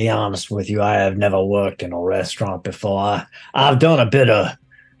completely honest with you. I have never worked in a restaurant before. I've done a bit of,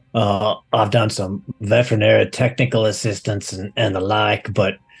 I've done some veterinary technical assistance and the like,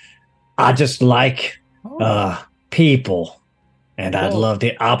 but I just like people, and I'd love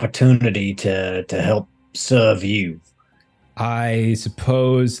the opportunity to help serve you. I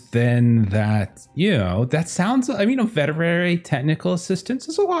suppose then that, that sounds, I mean, a veterinary technical assistance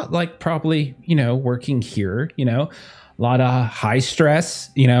is a lot like probably, working here, a lot of high stress,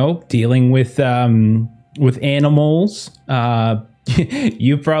 dealing with animals.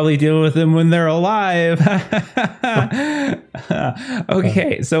 You probably deal with them when they're alive.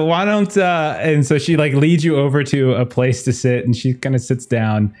 Okay, so why don't, and so she like leads you over to a place to sit, and she kind of sits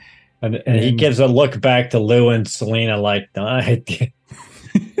down. And he gives a look back to Lou and Selena like, I'm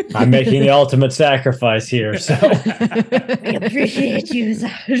making the ultimate sacrifice here. So I appreciate you.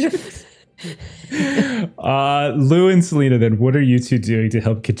 Lou and Selena, then what are you two doing to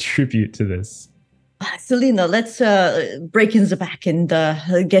help contribute to this? Selena, let's break in the back and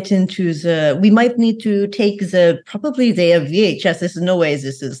get into the. We might need to take probably the VHS. There's no way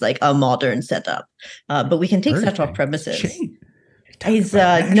this is like a modern setup, but we can take that off premises. There's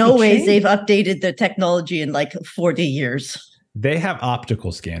no ways they've updated the technology in like 40 years. They have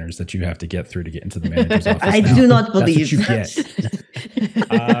optical scanners that you have to get through to get into the manager's office. I do not believe that's what you get.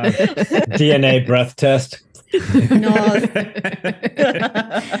 DNA breath test. No.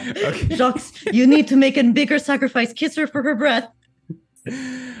 Okay. Jacques, you need to make a bigger sacrifice. Kiss her for her breath.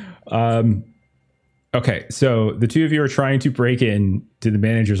 Okay, so the two of you are trying to break in to the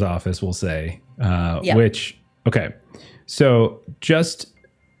manager's office, we'll say. Okay. So just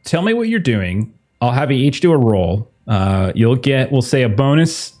tell me what you're doing. I'll have you each do a roll. You'll get, we'll say, a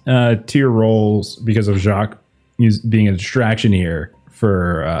bonus to your rolls because of Jacques being a distraction here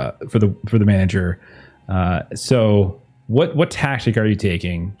for the manager. So what tactic are you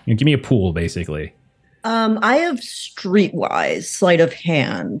taking? Give me a pool, basically. I have streetwise sleight of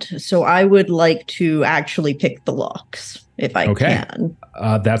hand, so I would like to actually pick the locks if I can.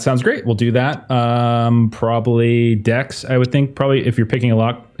 That sounds great. We'll do that. Probably Dex, I would think. Probably if you're picking a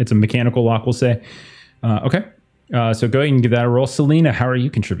lock, it's a mechanical lock, we'll say. Okay. So go ahead and give that a roll. Selena, how are you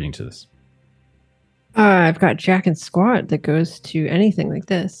contributing to this? I've got Jack and Squat that goes to anything like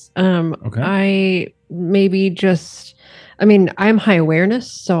this. I maybe just, I'm high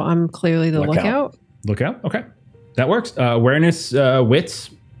awareness, so I'm clearly the lookout. Lookout. Okay. That works. Awareness,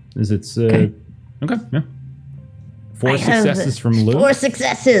 wits. Is it? Okay. Yeah. 4 successes from Lou. 4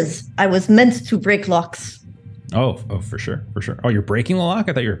 successes. I was meant to break locks. Oh, for sure. Oh, you're breaking the lock?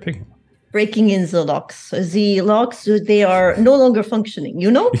 I thought you were picking. Breaking in the locks. The locks, they are no longer functioning.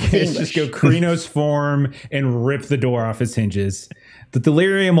 Just go Krinos form and rip the door off its hinges. The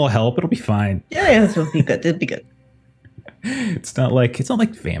delirium will help. It'll be fine. Yeah, it'll be good. It'll be good. It's not like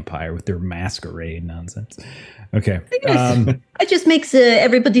vampire with their masquerade nonsense. Okay. It just makes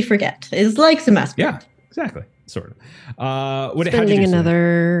everybody forget. It's like the masquerade. Yeah, exactly. Sort of. Spending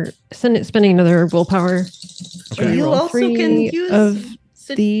another willpower. Okay. You also can use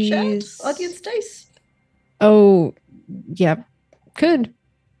these audience dice. Oh, yeah, could.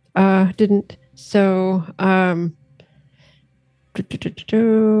 Didn't. So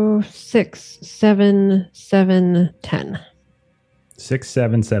 6, 7, 7, 10. 6,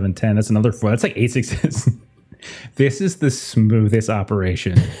 7, 7, 10. That's another 4. That's like 8 successes. This is the smoothest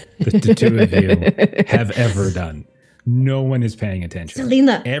operation that the two of you have ever done. No one is paying attention.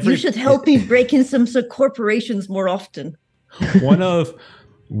 Selena, you should help me break in some corporations more often. one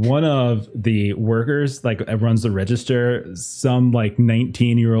of the workers like runs the register, some like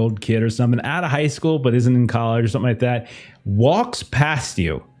 19-year-old kid or something out of high school but isn't in college or something like that, walks past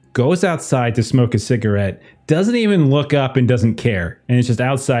you, goes outside to smoke a cigarette, doesn't even look up and doesn't care, and it's just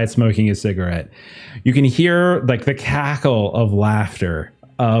outside smoking a cigarette. You can hear like the cackle of laughter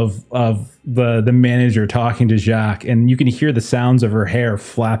of the manager talking to Jacques, and you can hear the sounds of her hair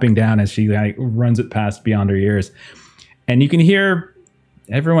flapping down as she like runs it past beyond her ears. And you can hear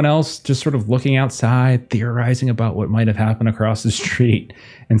everyone else just sort of looking outside, theorizing about what might have happened across the street.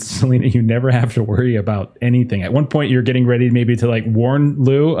 And Selena, you never have to worry about anything. At one point, you're getting ready maybe to like warn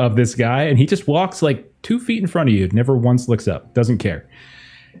Lou of this guy, and he just walks like 2 feet in front of you, never once looks up, doesn't care.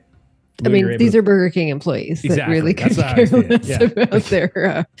 I mean, these are Burger King employees that really could care less about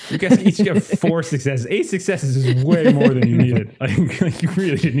their... You guys each get 4 successes. 8 successes is way more than you needed. Like you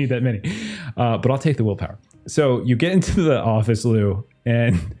really didn't need that many. But I'll take the willpower. So you get into the office, Lou,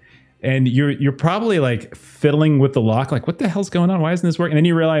 and you're probably like fiddling with the lock, like what the hell's going on? Why isn't this working? And then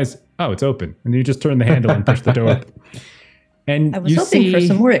you realize, oh, it's open. And you just turn the handle and push the door up. And I was hoping for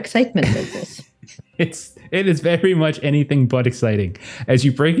some more excitement than this. It is very much anything but exciting. As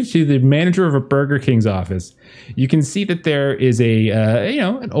you break into the manager of a Burger King's office, you can see that there is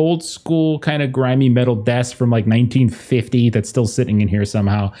an old school kind of grimy metal desk from like 1950 that's still sitting in here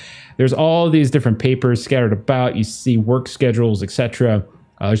somehow. There's all these different papers scattered about. You see work schedules, etc.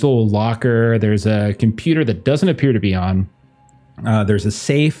 There's a little locker. There's a computer that doesn't appear to be on. There's a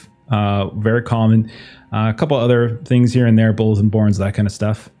safe, very common. A couple other things here and there, bulletin boards, that kind of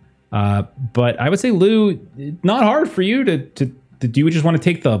stuff. But I would say, Lou, not hard for you to do you just want to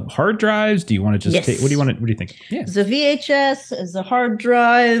take the hard drives? Do you want to just take, what do you think? Yeah. The VHS, the hard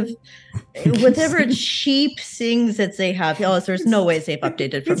drive, whatever cheap things that they have. Oh, there's no way they've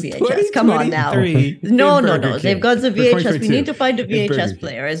updated from VHS. Come on now. No. They've got the VHS. We need to find a VHS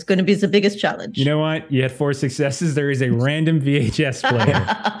player. It's going to be the biggest challenge. You know what? You had 4 successes. There is a random VHS player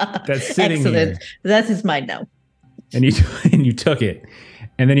that's sitting here. That is mine now. And you took it.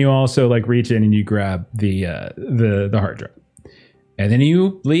 And then you also like reach in and you grab the hard drive. And then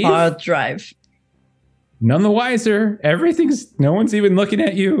you leave. Hard drive. None the wiser. No one's even looking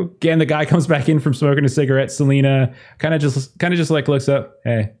at you. Again, the guy comes back in from smoking a cigarette. Selena kind of just like looks up,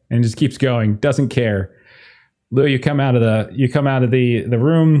 hey, and just keeps going. Doesn't care. Lou, you come out of the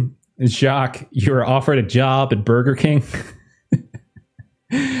room. Jacques, you're offered a job at Burger King.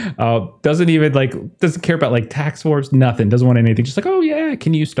 Doesn't care about like tax forms, nothing. Doesn't want anything. Just like, oh yeah,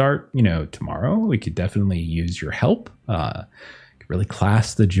 can you start, tomorrow? We could definitely use your help. Really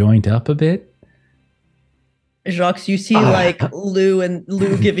class the joint up a bit. Jacques, you see like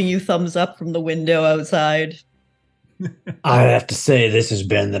Lou giving you thumbs up from the window outside. I have to say, this has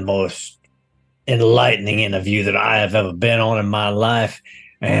been the most enlightening interview that I have ever been on in my life.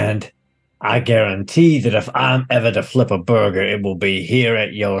 And I guarantee that if I'm ever to flip a burger, it will be here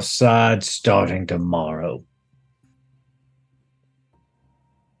at your side starting tomorrow.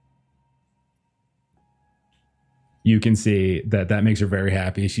 You can see that makes her very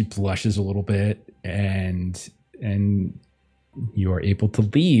happy. She blushes a little bit, and you are able to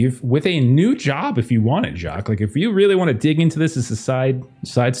leave with a new job if you want it, Jacques. Like if you really want to dig into this as a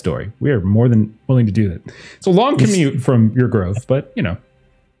side story, we are more than willing to do that. It's a long commute from your growth, but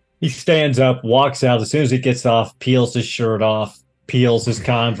He stands up, walks out. As soon as he gets off, peels his shirt off, peels his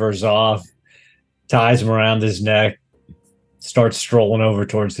Converse off, ties them around his neck, starts strolling over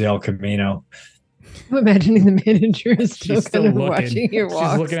towards the El Camino. I'm imagining the manager is still kind of looking. watching you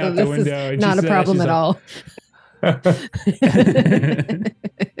walk. She's looking out the window. Not a problem at all.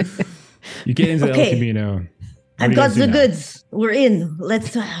 You get into El Camino. I've got the goods. We're in.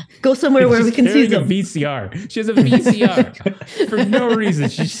 Let's go somewhere where we can see them. A VCR. She has a VCR for no reason.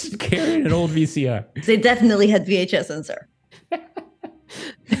 She's just carrying an old VCR. They definitely had VHS in there.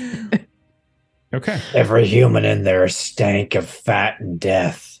 Okay. Every human in there stank of fat and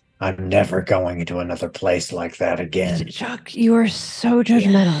death. I'm never going into another place like that again. Jacques, you are so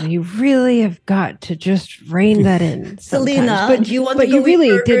judgmental. Yeah. You really have got to just rein that in. Selena, but do you want to go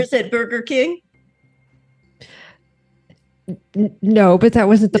eat burgers at Burger King? No, but that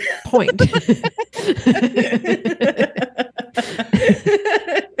wasn't the point.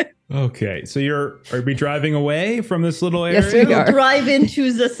 Okay, so are we driving away from this little area? Yes, we are. We'll drive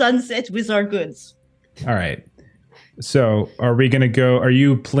into the sunset with our goods. All right. So are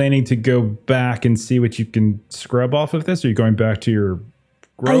you planning to go back and see what you can scrub off of this? Or are you going back to your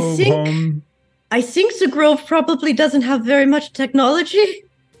Grove home? I think the Grove probably doesn't have very much technology.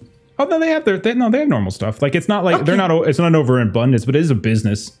 Oh no, they have normal stuff. Like it's not like it's not over abundance, but it is a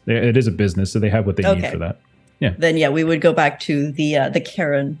business. It is a business, so they have what they need for that. then yeah, we would go back to the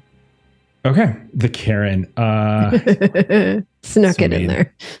Karen. Okay, the Karen. Snuck it in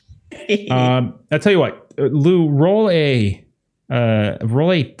there. I'll tell you what, Lou, roll a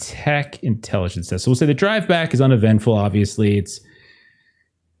tech intelligence test. So we'll say the drive back is uneventful. Obviously,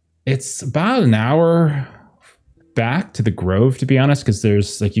 it's about an hour back to the Grove, to be honest, because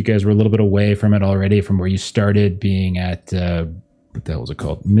there's like you guys were a little bit away from it already, from where you started being at what the hell was it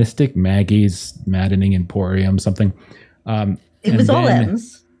called? Mystic Maggie's Maddening Emporium, something. It was all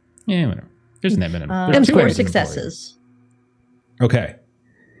M's. Yeah, whatever. There's an M in it. M squared successes. Okay.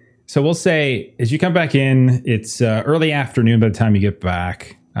 So we'll say as you come back in, it's early afternoon by the time you get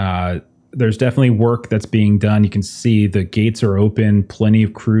back. There's definitely work that's being done. You can see the gates are open, plenty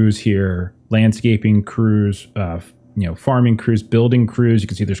of crews here, landscaping crews, farming crews, building crews. You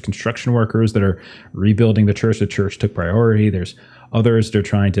can see there's construction workers that are rebuilding the church. The church took priority. There's others, they're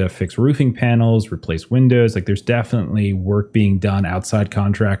trying to fix roofing panels, replace windows. Like there's definitely work being done, outside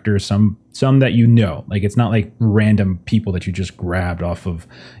contractors, some that like it's not like random people that you just grabbed off of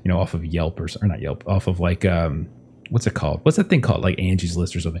Yelp or not Yelp, off of like what's it called? What's that thing called? Like Angie's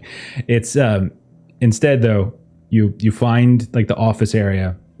List or something. It's instead though, you find like the office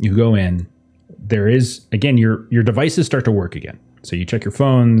area, you go in, there is again your devices start to work again. So you check your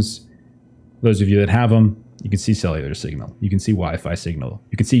phones. Those of you that have them, you can see cellular signal. You can see Wi-Fi signal.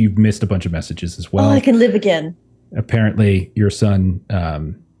 You can see you've missed a bunch of messages as well. Oh, I can live again. Apparently, your son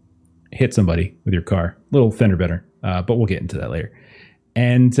hit somebody with your car. Little fender bender, but we'll get into that later.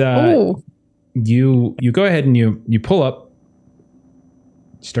 And you go ahead and you pull up,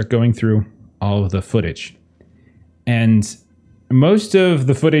 start going through all of the footage. And most of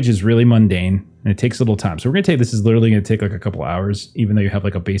the footage is really mundane. And it takes a little time. So we're going to take, this is literally going to take like a couple hours, even though you have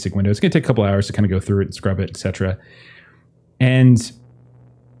like a basic window. It's going to take a couple hours to kind of go through it and scrub it, etc. And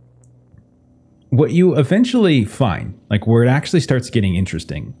what you eventually find, like where it actually starts getting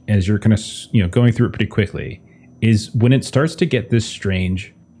interesting as you're kind of, going through it pretty quickly, is when it starts to get this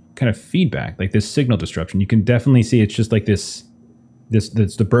strange kind of feedback, like this signal disruption. You can definitely see it's just like this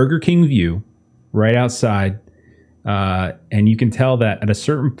the Burger King view right outside. And you can tell that at a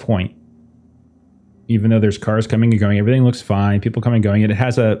certain point, even though there's cars coming and going, everything looks fine, people coming and going, and it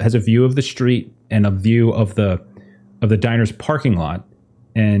has a view of the street and a view of the diner's parking lot,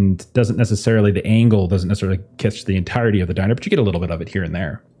 and the angle doesn't necessarily catch the entirety of the diner, but you get a little bit of it here and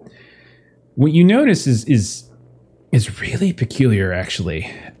there. What you notice is really peculiar,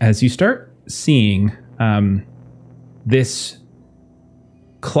 actually, as you start seeing this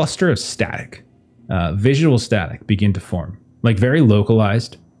cluster of static, visual static begin to form, like very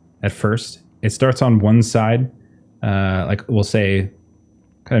localized at first. It starts on one side, like we'll say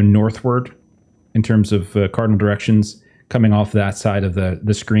kind of northward in terms of cardinal directions, coming off that side of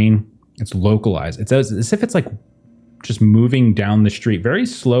the screen. It's localized. It's as if it's like just moving down the street, very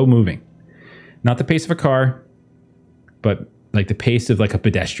slow moving. Not the pace of a car, but like the pace of like a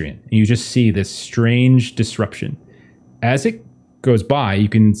pedestrian. And you just see this strange disruption. As it goes by, you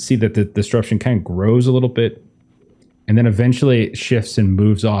can see that the disruption kind of grows a little bit, and then eventually it shifts and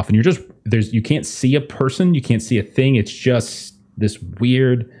moves off. And you can't see a person, you can't see a thing. It's just this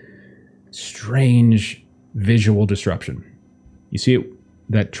weird, strange visual disruption. You see it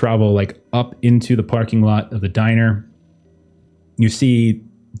that travel like up into the parking lot of the diner. You see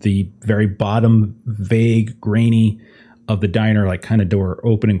the very bottom, vague, grainy of the diner, like kind of door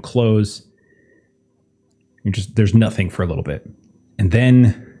open and close. There's nothing for a little bit. And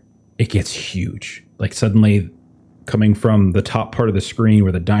then it gets huge. Like suddenly, coming from the top part of the screen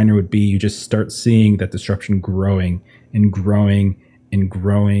where the diner would be, you just start seeing that disruption growing and growing and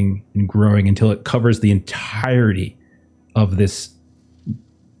growing and growing until it covers the entirety of this,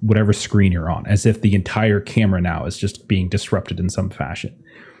 whatever screen you're on, as if the entire camera now is just being disrupted in some fashion.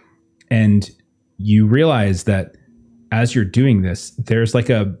 And you realize that as you're doing this, there's like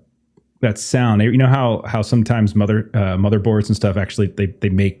that sound. You know how sometimes motherboards and stuff actually they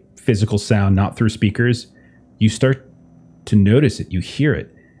make physical sound not through speakers. You start to notice it, you hear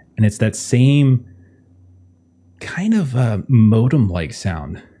it, and it's that same kind of modem-like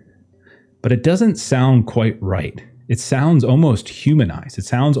sound, but it doesn't sound quite right. It sounds almost humanized. It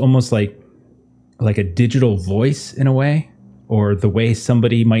sounds almost like a digital voice in a way, or the way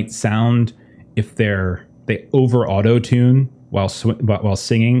somebody might sound if they over auto-tune while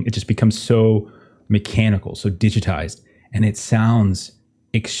singing. It just becomes so mechanical, so digitized, and it sounds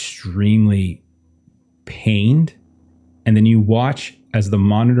extremely pained. And then you watch as the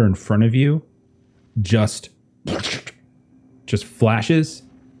monitor in front of you just flashes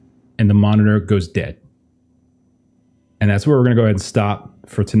and the monitor goes dead. And that's where we're going to go ahead and stop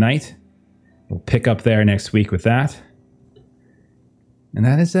for tonight. we'll pick up there next week with that. And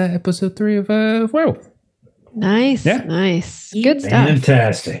that is episode 3 of Werewolf. Nice. Yeah. Nice. Good stuff.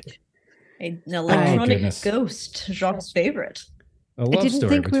 Fantastic. An electronic goodness. ghost, Jacques' favorite. A I love didn't story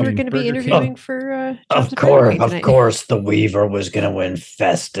think we were between going to be Burger King- interviewing for Of Jobs at Burger King course, tonight. of course, the Weaver was going to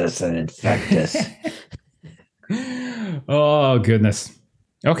infest us and infect us. Oh goodness.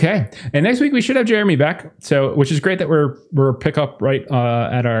 Okay, and next week we should have Jeremy back. So, which is great that we're pick up right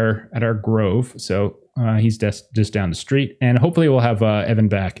at our grove. So he's just down the street, and hopefully we'll have Evan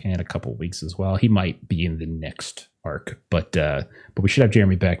back in a couple weeks as well. He might be in the next arc, but we should have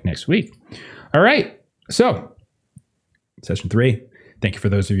Jeremy back next week. All right. So, session 3. Thank you for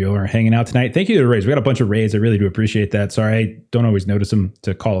those of you who are hanging out tonight. Thank you to the raids. We got a bunch of raids. I really do appreciate that. Sorry, I don't always notice them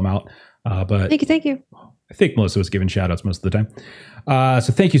to call them out, but Thank you. I think Melissa was giving shout outs most of the time.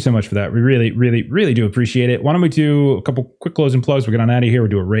 So thank you so much for that. We really, really, really do appreciate it. Why don't we do a couple quick closing plugs? We'll get on out of here.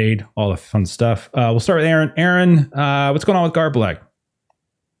 We'll do a raid, all the fun stuff. We'll start with Aaron. Aaron, what's going on with Garblag?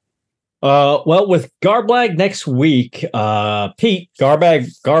 Well, with Garblag next week, Garblag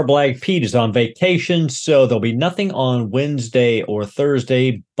Pete is on vacation, so there'll be nothing on Wednesday or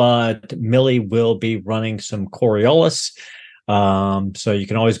Thursday, but Millie will be running some Coriolis. So you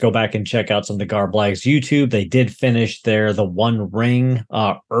can always go back and check out some of the Garblag's YouTube. They did finish the One Ring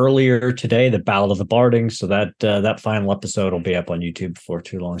earlier today, the Battle of the Barding. So that final episode will be up on YouTube before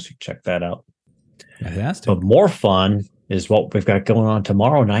too long, so you can check that out. Fantastic. But more fun is what we've got going on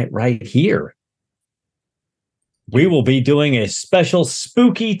tomorrow night right here. We will be doing a special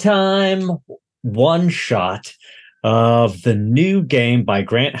spooky time one-shot of the new game by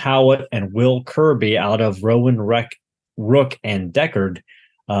Grant Howitt and Will Kirby out of Rowan Rook and Deckard,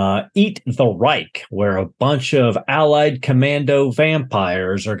 Eat the Reich, where a bunch of Allied commando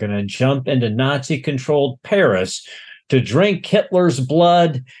vampires are going to jump into Nazi-controlled Paris to drink Hitler's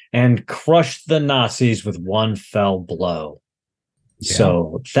blood and crush the Nazis with one fell blow. Yeah.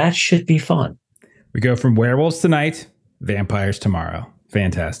 So that should be fun. We go from werewolves tonight, vampires tomorrow.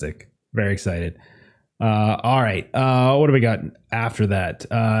 Fantastic. Very excited. All right. What do we got after that?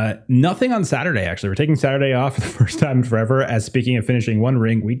 Nothing on Saturday, actually. We're taking Saturday off for the first time in forever. As speaking of finishing One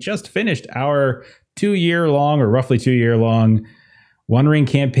Ring, we just finished our 2-year-long or roughly 2-year-long One Ring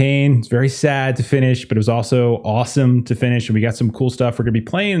campaign. It's very sad to finish, but it was also awesome to finish. And we got some cool stuff we're going to be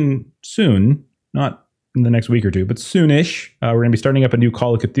playing soon. Not in the next week or two, but soonish. We're going to be starting up a new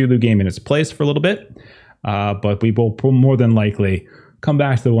Call of Cthulhu game in its place for a little bit. But we will more than likely come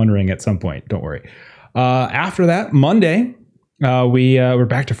back to the One Ring at some point. Don't worry. After that, Monday, we're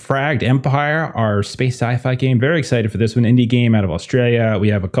back to Fragged Empire, our space sci-fi game. Very excited for this one. Indie game out of Australia. We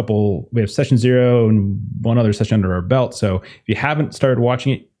have session 0 and one other session under our belt. So if you haven't started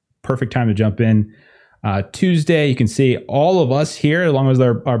watching it, perfect time to jump in. Tuesday, you can see all of us here, along with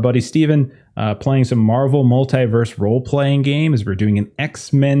our buddy Steven, playing some Marvel Multiverse role-playing game as we're doing an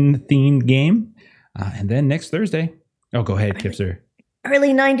X-Men themed game. And then next Thursday, go ahead, Kipser.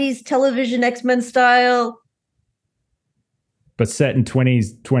 Early 90s television X-Men style. But set in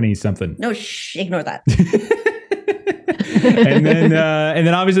 20 something. No, ignore that. and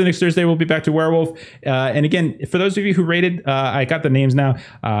then obviously next Thursday we'll be back to Werewolf. And again, for those of you who rated, I got the names now.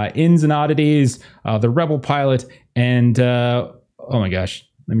 Ins and Oddities, the Rebel Pilot, and oh my gosh,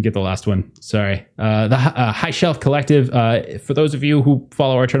 let me get the last one. Sorry, the High Shelf Collective. For those of you who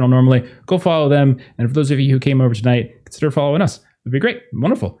follow our channel normally, go follow them. And for those of you who came over tonight, consider following us. It'd be great.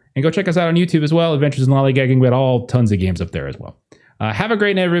 Wonderful. And go check us out on YouTube as well. Adventures in Lollygagging. We had tons of games up there as well. Have a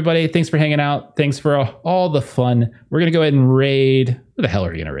great night, everybody. Thanks for hanging out. Thanks for all the fun. We're going to go ahead and raid. Who the hell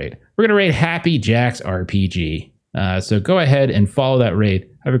are we going to raid? We're going to raid Happy Jack's RPG. So go ahead and follow that raid.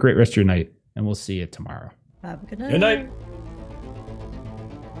 Have a great rest of your night, and we'll see you tomorrow. Have a good night. Good night.